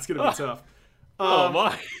 Yeah, it's going to be tough. Oh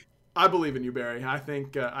my! I believe in you, Barry. I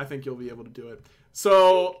think you'll be able to do it.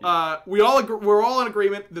 So we're all in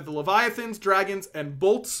agreement that the Leviathans, Dragons, and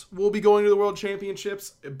Bolts will be going to the World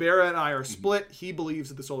Championships. Barra and I are split. He believes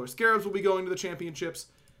that the Solar Scarabs will be going to the championships,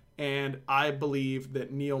 and I believe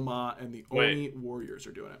that Neil Ma and the Oni Warriors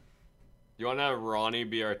are doing it. You want to have Ronnie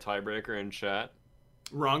be our tiebreaker in chat?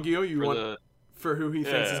 Rongio, you want for who he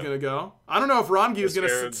thinks is going to go. I don't know if Rongi is going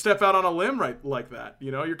to step out on a limb right like that.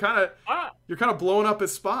 You know, you're kind of blowing up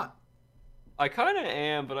his spot. I kind of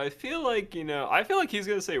am, but I feel like he's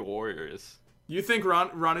going to say Warriors. You think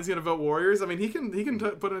Ronnie's going to vote Warriors? I mean, he can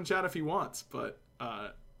put it in chat if he wants, but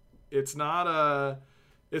it's not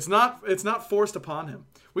forced upon him.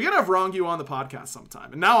 We got to have Rongi on the podcast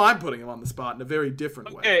sometime. And now I'm putting him on the spot in a very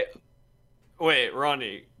different way. Okay. Wait,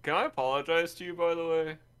 Ronnie, can I apologize to you, by the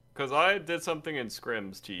way? Because I did something in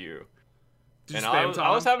scrims to you. Did you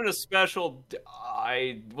I was having a special day.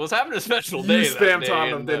 You spammed on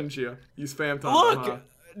him, didn't you? You spammed on him. Look,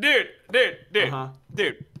 dude.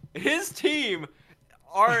 His team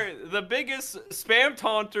are the biggest spam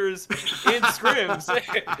taunters in scrims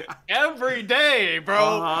every day,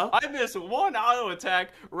 bro. I miss one auto attack.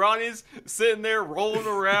 Ronnie's sitting there rolling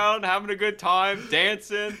around, having a good time,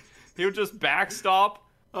 dancing. He'll just backstop.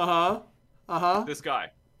 This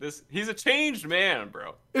guy. He's a changed man,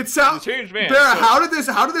 bro. He's a changed man. Barra, how did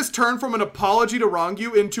this turn from an apology to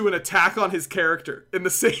Rongu into an attack on his character in the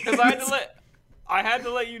same? Because I had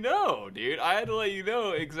to let you know, dude. I had to let you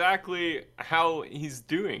know exactly how he's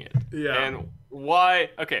doing it. Yeah. And why.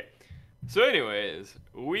 Okay. So, anyways,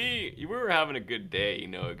 we were having a good day, you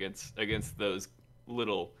know, against those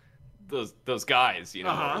guys, you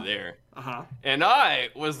know, over there. And I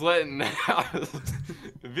was letting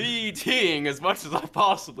VETing as much as I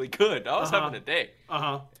possibly could. I was having a day.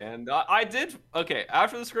 And I did. Okay,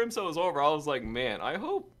 after the scrim set was over, I was like, man, I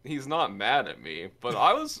hope he's not mad at me. But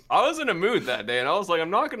I was in a mood that day, and I was like,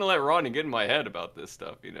 I'm not gonna let Ronnie get in my head about this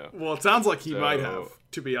stuff, you know. Well, it sounds like he might have,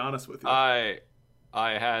 to be honest with you. I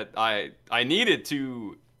needed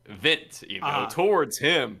to vent, you know, towards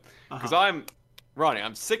him, because Ronnie,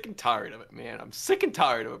 I'm sick and tired of it, man. I'm sick and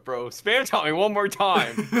tired of it, bro. Spam taunt me one more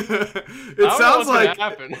time. It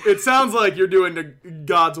sounds like you're doing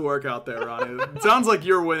God's work out there, Ronnie. It sounds like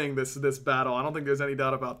you're winning this battle. I don't think there's any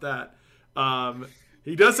doubt about that.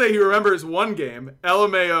 He does say he remembers one game,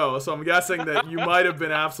 LMAO, so I'm guessing that you might have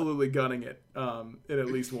been absolutely gunning it in at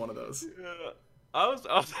least one of those. Yeah, I was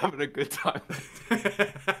having a good time.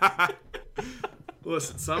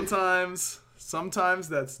 Listen, sometimes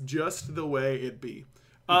that's just the way it be.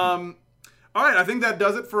 All right, I think that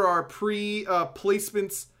does it for our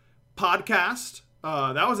pre-placements podcast.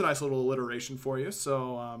 That was a nice little alliteration for you,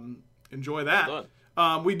 so enjoy that.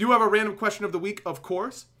 We do have a random question of the week, of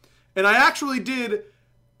course. And I actually did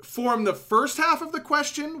form the first half of the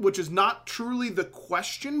question, which is not truly the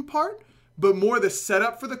question part, but more the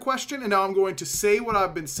setup for the question. And now I'm going to say what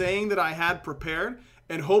I've been saying that I had prepared,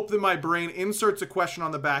 and hope that my brain inserts a question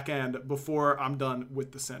on the back end before I'm done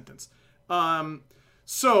with the sentence.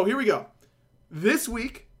 So here we go. This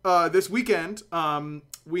weekend,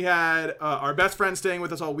 we had our best friend staying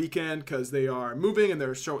with us all weekend because they are moving and they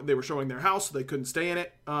were showing their house, so they couldn't stay in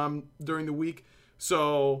it during the week.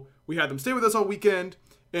 So we had them stay with us all weekend,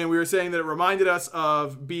 and we were saying that it reminded us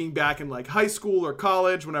of being back in like high school or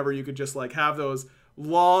college, whenever you could just like have those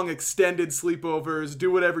long extended sleepovers,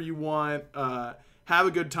 do whatever you want, have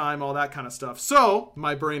a good time, all that kind of stuff. So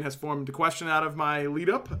my brain has formed a question out of my lead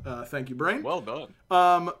up. Thank you, brain. Well done.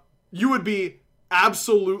 You would be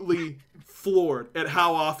absolutely floored at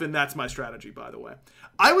how often that's my strategy, by the way.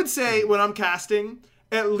 I would say when I'm casting,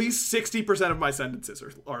 at least 60% of my sentences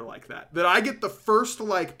are like that. That I get the first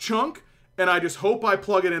like chunk, and I just hope I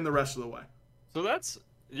plug it in the rest of the way. So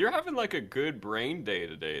you're having like a good brain day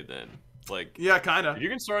today then. Like, yeah, kind of. You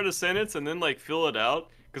can start a sentence and then like fill it out.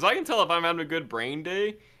 Because I can tell if I'm having a good brain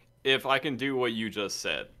day if I can do what you just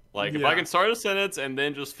said. Like, if I can start a sentence and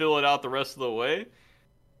then just fill it out the rest of the way,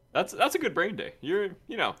 that's a good brain day.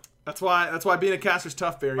 That's why being a caster's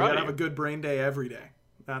tough, Barry. You gotta have a good brain day every day.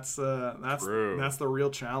 That's the real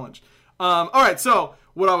challenge. All right, so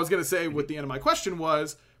what I was gonna say with the end of my question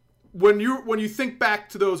was, when you think back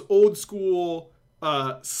to those old school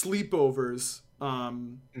sleepovers,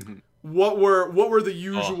 what were the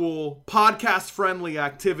usual podcast friendly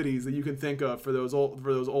activities that you can think of for those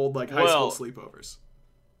old like high school sleepovers?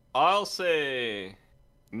 I'll say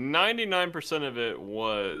 99% of it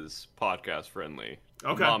was podcast friendly.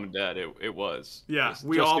 Okay. Mom and Dad, it was. Yeah,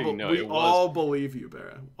 we all believe you,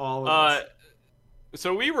 Barra. All of us.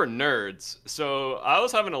 So we were nerds. So I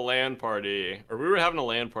was having a LAN party, or we were having a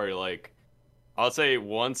LAN party like, I would say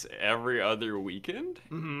once every other weekend.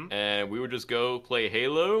 Mm-hmm. And we would just go play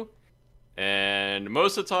Halo. And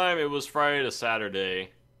most of the time it was Friday to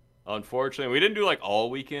Saturday. Unfortunately, we didn't do like all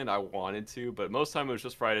weekend. I wanted to, but most of the time it was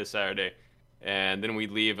just Friday to Saturday. And then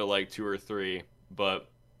we'd leave at like 2 or 3. But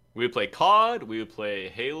we would play COD, we would play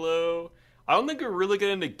Halo. I don't think we really get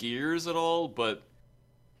into Gears at all, but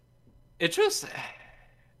it just...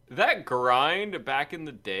 that grind back in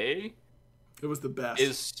the day, it was the best.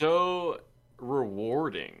 Is so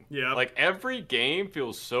rewarding. Yeah. Like every game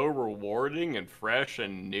feels so rewarding and fresh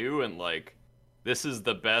and new and like this is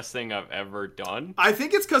the best thing I've ever done. I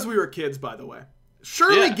think it's because we were kids, by the way.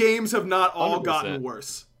 Surely games have not all 100%. Gotten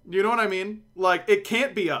worse. You know what I mean? Like, it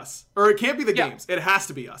can't be us. Or it can't be the games. It has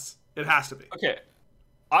to be us. It has to be. Okay.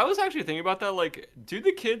 I was actually thinking about that. Like, do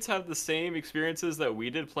the kids have the same experiences that we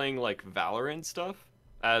did playing, like, Valorant stuff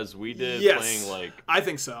as we did playing, like... I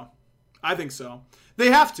think so. They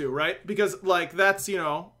have to, right? Because, like, that's, you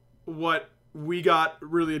know, what we got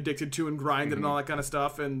really addicted to and grinded and all that kind of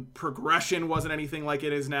stuff. And progression wasn't anything like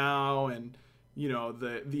it is now. And, you know,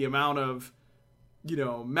 the amount of... you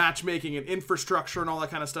know, matchmaking and infrastructure and all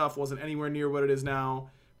that kind of stuff wasn't anywhere near what it is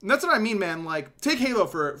now. And that's what I mean, man. Like, take Halo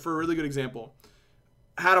for a really good example.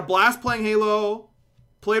 Had a blast playing Halo,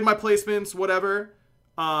 played my placements, whatever.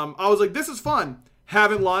 I was like, this is fun.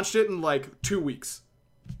 Haven't launched it in like 2 weeks.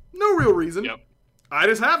 No real reason. Yep. I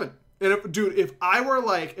just haven't. And if I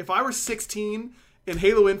were 16 and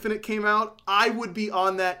Halo Infinite came out, I would be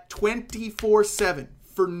on that 24/7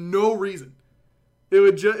 for no reason. It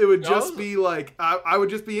would just be like I would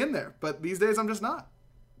just be in there, but these days I'm just not.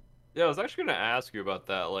 Yeah, I was actually gonna ask you about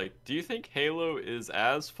that. Like, do you think Halo is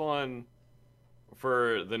as fun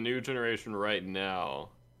for the new generation right now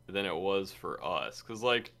than it was for us? Because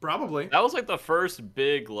like probably that was like the first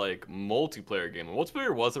big like multiplayer game.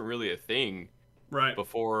 Multiplayer wasn't really a thing right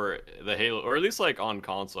before the Halo, or at least like on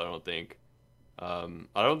console. I don't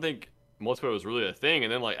think multiplayer was really a thing.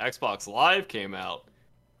 And then like Xbox Live came out.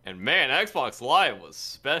 And man, Xbox Live was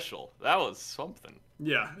special. That was something.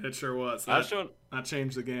 Yeah, it sure was. That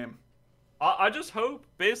changed the game. I just hope,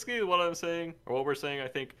 basically what I'm saying, or what we're saying, I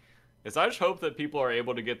think, is I just hope that people are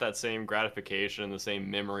able to get that same gratification, the same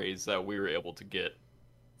memories that we were able to get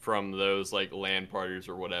from those, like, LAN parties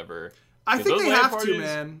or whatever. I think they have to,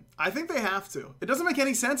 man. I think they have to. It doesn't make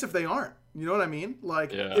any sense if they aren't. You know what I mean?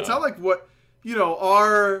 Like, it's not like what, you know,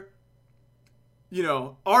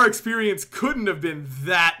 our experience couldn't have been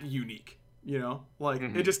that unique, you know? Like,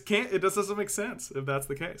 it just can't, it just doesn't make sense if that's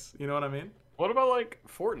the case. You know what I mean? What about, like,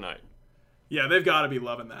 Fortnite? Yeah, they've got to be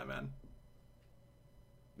loving that, man.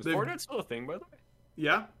 Is Fortnite still a thing, by the way?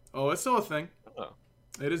 Yeah. Oh, it's still a thing. Oh.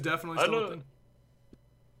 It is definitely still a thing.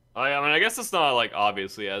 I mean, I guess it's not, like,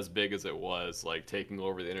 obviously as big as it was, like, taking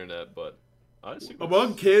over the internet, but...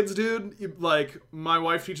 Among kids, dude, like, my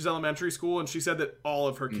wife teaches elementary school, and she said that all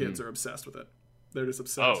of her kids are obsessed with it. They're just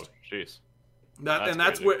obsessed. Oh, jeez.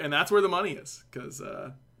 That's where the money is, because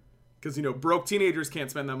you know, broke teenagers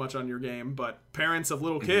can't spend that much on your game, but parents of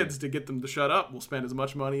little kids to get them to shut up will spend as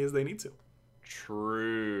much money as they need to.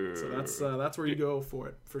 True. So that's where you go for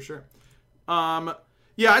it, for sure.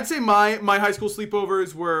 Yeah, I'd say my high school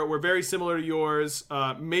sleepovers were very similar to yours.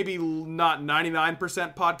 Maybe not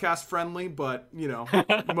 99% podcast friendly, but you know,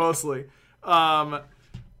 mostly. A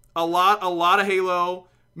lot of Halo.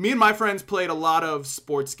 Me and my friends played a lot of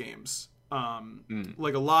sports games,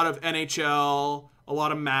 like a lot of NHL, a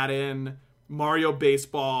lot of Madden, Mario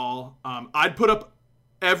Baseball. I'd put up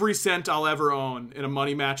every cent I'll ever own in a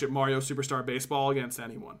money match at Mario Superstar Baseball against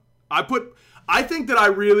anyone. I think that I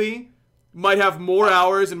really might have more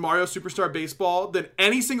hours in Mario Superstar Baseball than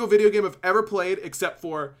any single video game I've ever played except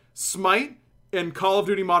for Smite and Call of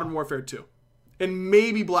Duty Modern Warfare 2. And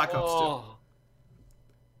maybe Black Ops 2.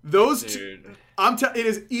 Those two, it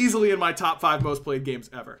is easily in my top 5 most played games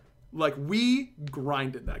ever. Like, we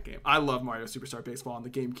grinded that game. I love Mario Superstar Baseball on the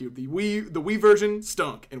GameCube. The Wii version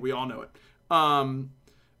stunk, and we all know it.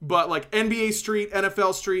 But like NBA Street,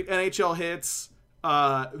 NFL Street, NHL Hits,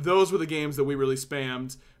 those were the games that we really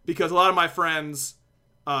spammed because a lot of my friends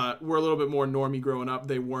were a little bit more normie growing up.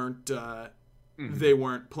 They weren't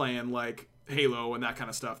playing like Halo and that kind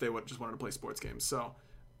of stuff. They just wanted to play sports games. So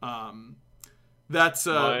that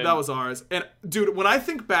was ours. And dude, when I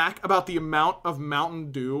think back about the amount of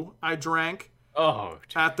Mountain Dew I drank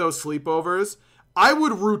at those sleepovers, I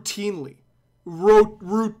would routinely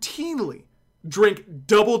drink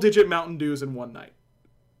double-digit Mountain Dews in one night.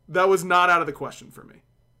 That was not out of the question for me.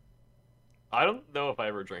 I don't know if I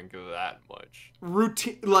ever drank that much.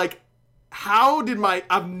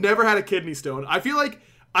 I've never had a kidney stone. I feel like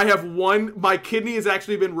I have one. My kidney has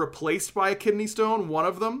actually been replaced by a kidney stone, one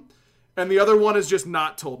of them, and the other one has just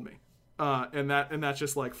not told me. And that's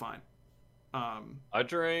just like fine. I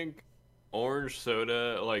drank orange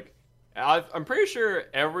soda. Like, I'm pretty sure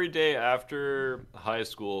every day after high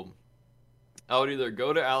school, I would either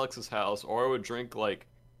go to Alex's house or I would drink like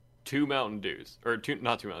 2 Mountain Dews. Or two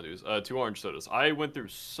orange sodas. I went through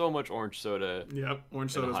so much orange soda. Yep,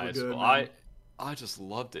 orange sodas were good. I just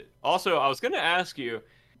loved it. Also, I was going to ask you,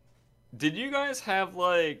 did you guys have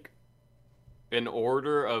like an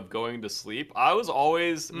order of going to sleep? I was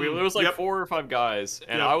always there was like 4 or 5 guys,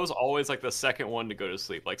 and I was always like the second one to go to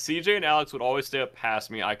sleep. Like CJ and Alex would always stay up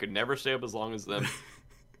past me. I could never stay up as long as them.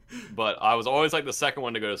 But I was always like the second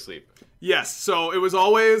one to go to sleep. Yes, so it was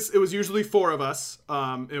usually 4 of us.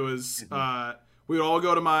 We would all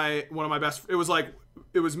go to one of my best. It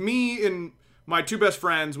was me and my 2 best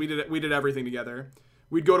friends. We did everything together.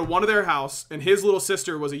 We'd go to one of their house, and his little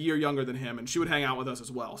sister was a year younger than him, and she would hang out with us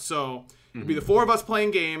as well. So it'd be the 4 of us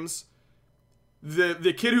playing games.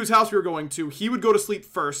 The kid whose house we were going to, he would go to sleep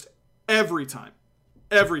first every time,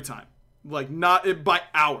 like not by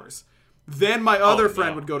hours. Then my other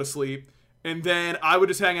friend would go to sleep, and then I would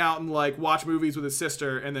just hang out and like watch movies with his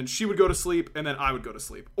sister, and then she would go to sleep, and then I would go to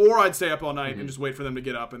sleep, or I'd stay up all night and just wait for them to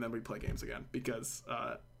get up, and then we'd play games again because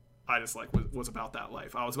I just like was about that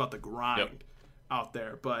life. I was about the grind out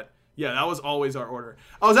there. But yeah, that was always our order.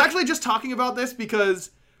 I was actually just talking about this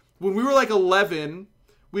because when we were like 11,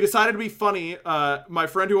 we decided to be funny. My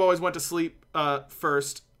friend who always went to sleep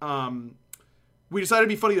first, we decided to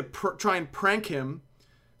be funny to try and prank him.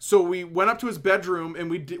 So we went up to his bedroom and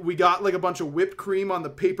we got like a bunch of whipped cream on the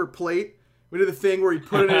paper plate. We did the thing where he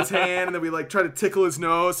put it in his hand and then we like tried to tickle his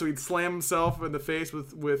nose so he'd slam himself in the face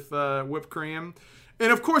with whipped cream.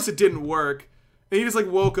 And of course it didn't work. And he just like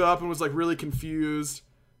woke up and was like really confused.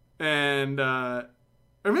 And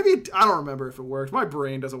or maybe I don't remember if it worked. My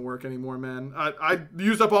brain doesn't work anymore, man. I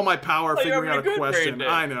used up all my power figuring out a question.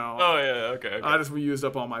 I know. Oh yeah, okay. I just used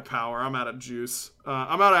up all my power. I'm out of juice.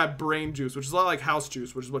 I'm out of brain juice, which is a lot like house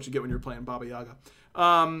juice, which is what you get when you're playing Baba Yaga.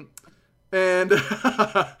 And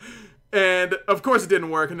and of course it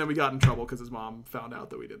didn't work, and then we got in trouble because his mom found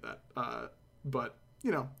out that we did that. But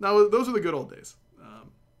you know, those are the good old days.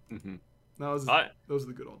 Those are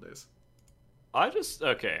the good old days.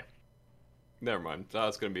 Never mind.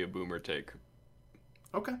 That's going to be a boomer take.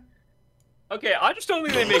 Okay. Okay, I just don't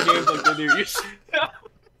think they make games like they do.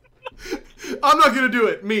 I'm not going to do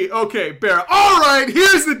it. Me. Okay, Bear. All right,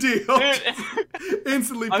 here's the deal.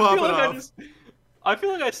 Instantly pop it off. I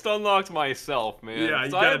feel like I stun-locked myself, man. Yeah,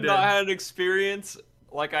 you I have not had an experience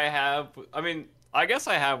like I have. I mean, I guess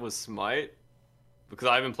I have with Smite, because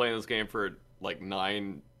I've been playing this game for like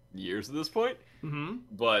 9 years at this point.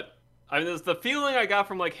 But I mean, there's the feeling I got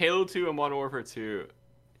from like Halo 2 and Modern Warfare 2.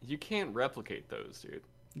 You can't replicate those, dude.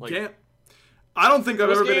 Like, you can't. I don't think I've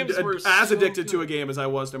ever been as addicted to a game as I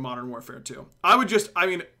was to Modern Warfare 2. I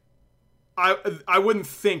wouldn't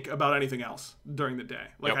think about anything else during the day.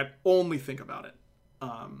 Like, I'd only think about it.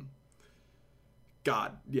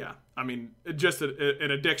 God, yeah. I mean, just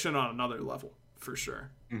an addiction on another level, for sure.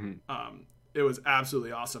 It was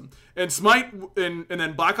absolutely awesome. And Smite, and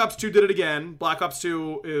then Black Ops 2 did it again. Black Ops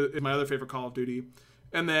 2 is my other favorite Call of Duty.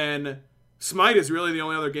 And then Smite is really the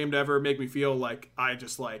only other game to ever make me feel like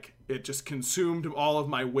it just consumed all of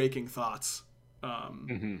my waking thoughts.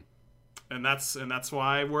 And that's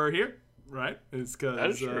why we're here, right? It's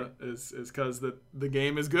because the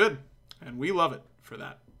game is good, and we love it for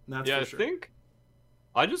that. And that's for sure.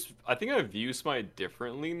 I think I view Smite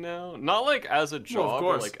differently now. Not like as a job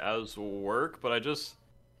or like as work, but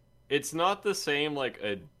it's not the same like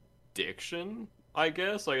addiction, I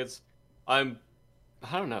guess. Like I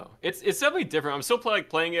don't know. It's definitely different. I'm still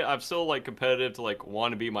playing it. I'm still like competitive to like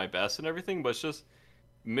want to be my best and everything, but it's just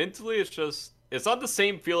mentally it's not the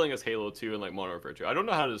same feeling as Halo 2 and like Modern Warfare 2. I don't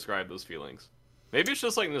know how to describe those feelings. Maybe it's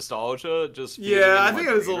just like nostalgia. I think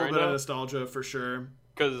it's a little bit of nostalgia for sure.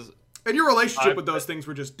 And your relationship with those things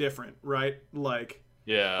were just different, right? Like,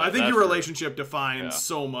 yeah, I think your relationship defines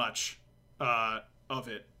so much of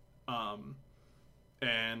it.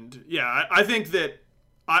 And yeah, I think that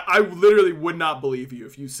I literally would not believe you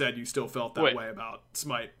if you said you still felt that way about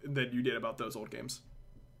Smite that you did about those old games.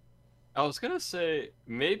 I was gonna say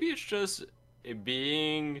maybe it's just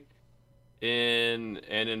being in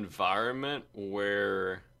an environment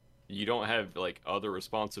where you don't have like other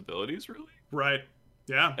responsibilities, really. Right.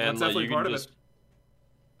 Yeah, that's definitely part of it.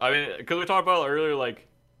 I mean, because we talked about it earlier, like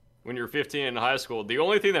when you're 15 in high school, the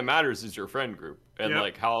only thing that matters is your friend group and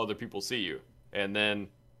like how other people see you, and then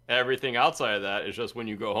everything outside of that is just when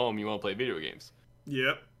you go home, you want to play video games.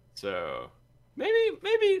 Yep. So maybe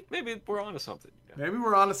we're onto something. Yeah. Maybe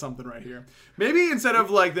we're onto something right here. Maybe instead of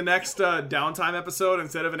like the next downtime episode,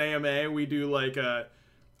 instead of an AMA, we do like a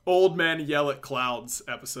old men yell at clouds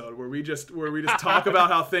episode where we just talk about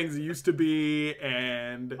how things used to be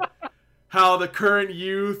and how the current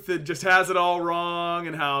youth just has it all wrong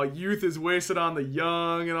and how youth is wasted on the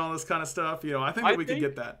young and all this kind of stuff. You know, I think that we could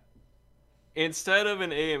get that. Instead of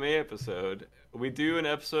an AMA episode, we do an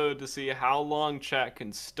episode to see how long chat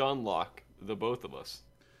can stun lock the both of us.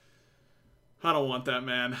 I don't want that,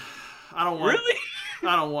 man. I don't want. Really?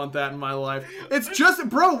 I don't want that in my life. It's just,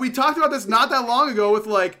 bro. We talked about this not that long ago with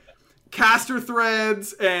like caster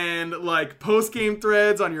threads and like post game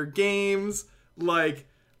threads on your games. Like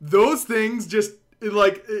those things just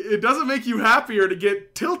like it doesn't make you happier to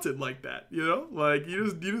get tilted like that. You know, like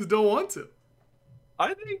you just don't want to.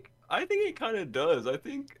 I think it kind of does. I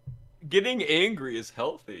think getting angry is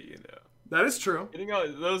healthy. You know. That is true. Getting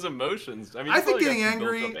out those emotions. I mean, I think getting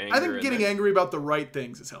angry. I think getting angry about the right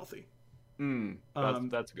things is healthy.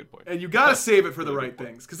 That's a good point. And you gotta save it for the right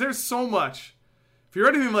things, because there's so much. If you're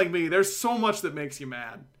anything like me, there's so much that makes you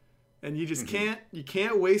mad, and you just can't. You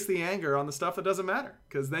can't waste the anger on the stuff that doesn't matter,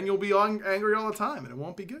 because then you'll be angry all the time, and it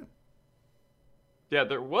won't be good. Yeah,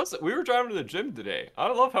 we were driving to the gym today.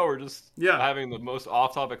 I love how we're just having the most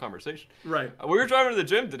off-topic conversation. Right. We were driving to the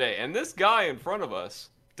gym today, and this guy in front of us,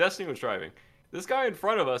 Destiny was driving. This guy in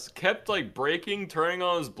front of us kept like braking, turning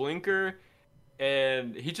on his blinker,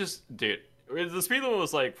 and he just, dude, the speed limit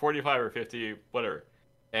was like 45 or 50, whatever.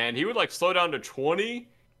 And he would like slow down to 20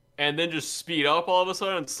 and then just speed up all of a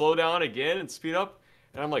sudden and slow down again and speed up.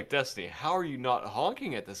 And I'm like, Destiny, how are you not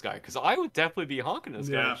honking at this guy? Because I would definitely be honking at this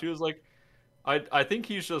guy. And she was like, I think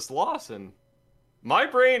he's just lost. And my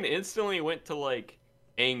brain instantly went to like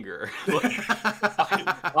anger.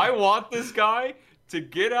 Like, I want this guy to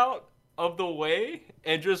get out of the way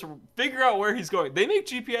and just figure out where he's going. They make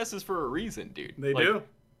GPSs for a reason, dude. They do.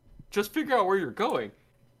 Just figure out where you're going.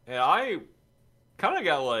 And I kind of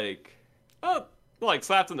got like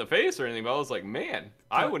slapped in the face or anything, but I was like, man,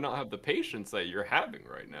 I would not have the patience that you're having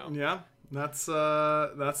right now. Yeah, that's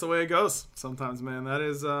the way it goes sometimes, man. That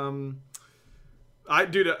is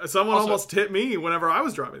someone almost hit me whenever I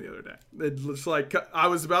was driving the other day. It looks like I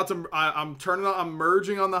was about to I'm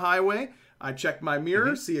merging on the highway. I check my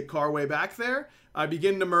mirror, see a car way back there. I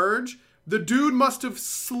begin to merge. The dude must have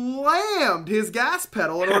slammed his gas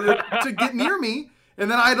pedal in order to get near me. And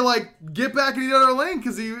then I had to like get back in the other lane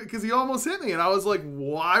because he almost hit me. And I was like,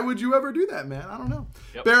 why would you ever do that, man? I don't know.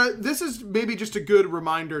 Yep. Barrett, this is maybe just a good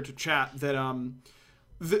reminder to chat that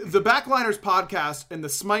the Backliners podcast and the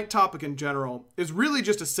Smite topic in general is really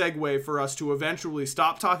just a segue for us to eventually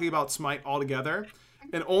stop talking about Smite altogether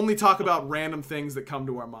and only talk about random things that come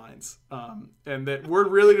to our minds. And that we're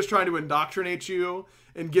really just trying to indoctrinate you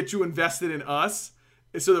and get you invested in us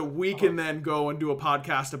so that we can then go and do a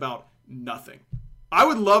podcast about nothing. I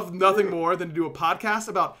would love nothing more than to do a podcast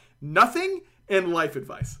about nothing and life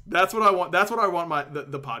advice. That's what I want. That's what I want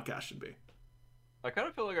the podcast should be. I kind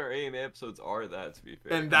of feel like our AMA episodes are that, to be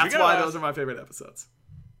fair. And that's why those are my favorite episodes.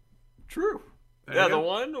 True. Yeah, the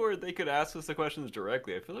one where they could ask us the questions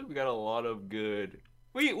directly. I feel like we got a lot of good...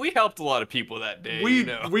 We helped a lot of people that day.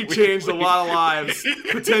 We changed a lot of lives,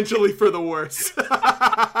 potentially for the worse.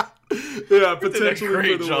 Yeah,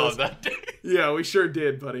 potentially for the worse. That day. Yeah, we sure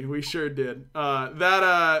did, buddy. We sure did. I'm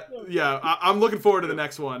looking forward to the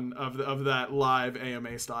next one of that live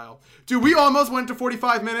AMA style. Dude, we almost went to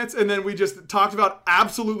 45 minutes, and then we just talked about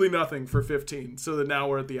absolutely nothing for 15. So that now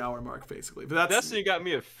we're at the hour mark, basically. But that's Destiny got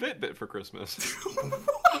me a Fitbit for Christmas.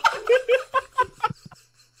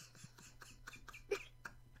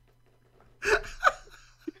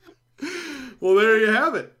 Well, there you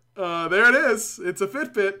have it. There it is. It's a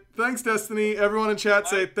Fitbit. Thanks, Destiny. Everyone in chat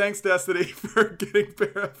say thanks, Destiny, for getting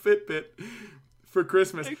Bear a Fitbit for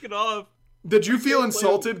Christmas. Take it off. Did you feel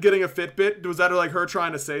insulted getting a Fitbit? Was that like her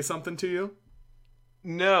trying to say something to you?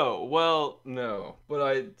 No. Well, no. But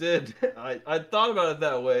I did. I thought about it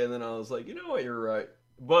that way, and then I was like, you know what? You're right.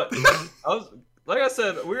 But like I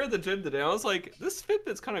said, we were at the gym today. I was like, this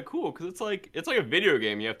Fitbit's kind of cool because it's like a video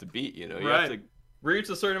game you have to beat. You know, you have to reach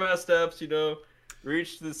a certain amount of steps. You know.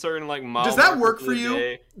 Reach the certain like mile. Does that work for you?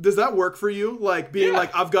 Day. Does that work for you? Like being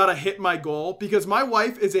like, I've got to hit my goal? Because my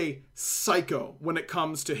wife is a psycho when it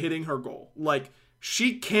comes to hitting her goal. Like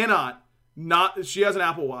she cannot not. She has an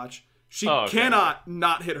Apple Watch. She cannot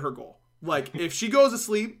not hit her goal. Like if she goes to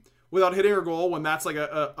sleep without hitting her goal when that's like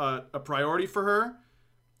a priority for her,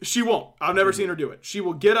 she won't. I've never seen her do it. She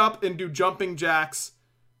will get up and do jumping jacks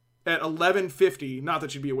at 11:50. Not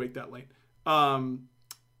that she'd be awake that late.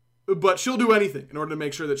 But she'll do anything in order to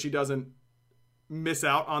make sure that she doesn't miss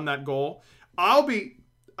out on that goal. I'll be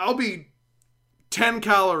 10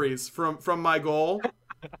 calories from my goal,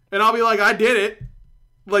 and I'll be like, I did it.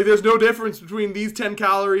 Like, there's no difference between these 10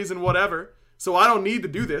 calories and whatever, so I don't need to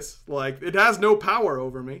do this. Like, it has no power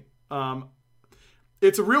over me.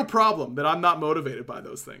 It's a real problem that I'm not motivated by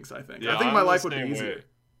those things, I think. Yeah, I think my life would be easier.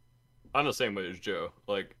 I'm the same way as Joe.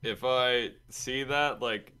 Like, if I see that,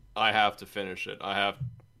 like, I have to finish it.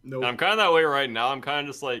 Nope. I'm kind of that way right now. I'm kind of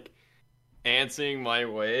just like, antsing my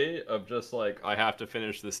way of just like I have to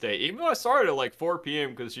finish this day. Even though I started at like 4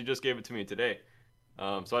 p.m. because she just gave it to me today,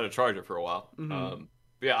 so I had to charge it for a while. But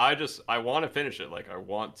yeah, I want to finish it. Like I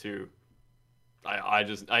want to.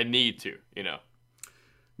 I need to.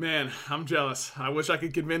 Man, I'm jealous. I wish I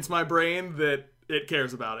could convince my brain that it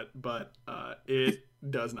cares about it, but it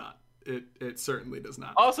does not. It certainly does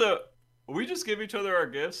not. Also, we just give each other our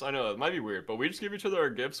gifts. I know it might be weird, but we just give each other our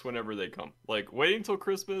gifts whenever they come. Like waiting till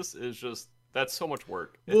Christmas is just that's so much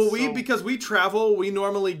work. Because we travel, we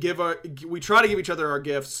normally we try to give each other our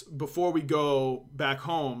gifts before we go back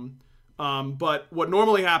home. But what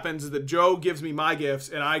normally happens is that Joe gives me my gifts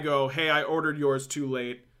and I go, "Hey, I ordered yours too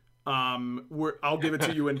late. I'll give it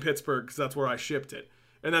to you in Pittsburgh because that's where I shipped it."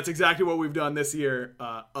 And that's exactly what we've done this year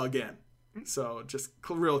again. So just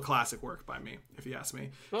real classic work by me, if you ask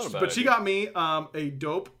me. But she got me a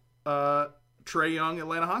dope Trae Young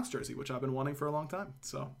Atlanta Hawks jersey, which I've been wanting for a long time.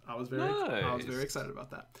 So I was very excited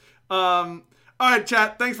about that. All right,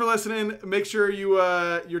 chat. Thanks for listening. Make sure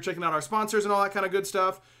you're checking out our sponsors and all that kind of good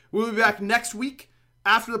stuff. We'll be back next week.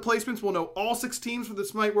 After the placements, we'll know all 6 teams for the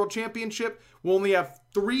Smite World Championship. We'll only have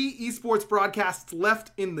 3 esports broadcasts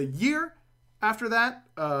left in the year after that,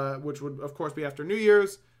 which would, of course, be after New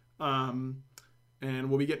Year's. And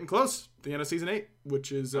we'll be getting close to the end of Season 8,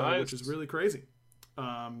 which is really crazy.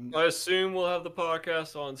 I assume we'll have the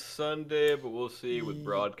podcast on Sunday, but we'll see with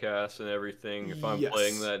broadcasts and everything. If I'm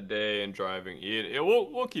playing that day and driving,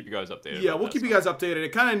 we'll keep you guys updated. Yeah, we'll keep you guys updated. It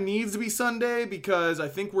kind of needs to be Sunday because I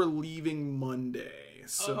think we're leaving Monday.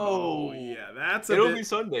 So it'll be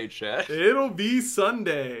Sunday, chat. It'll be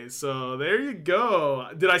Sunday. So there you go.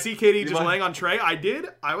 Did I see KD just laying on Trae? I did.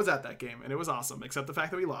 I was at that game and it was awesome, except the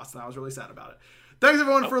fact that we lost. And I was really sad about it. Thanks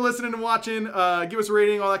everyone for listening and watching. Give us a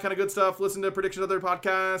rating, all that kind of good stuff. Listen to Prediction Other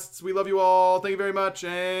podcasts. We love you all. Thank you very much.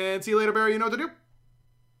 And see you later, Barry. You know what to do.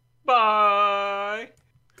 Bye.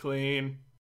 Clean.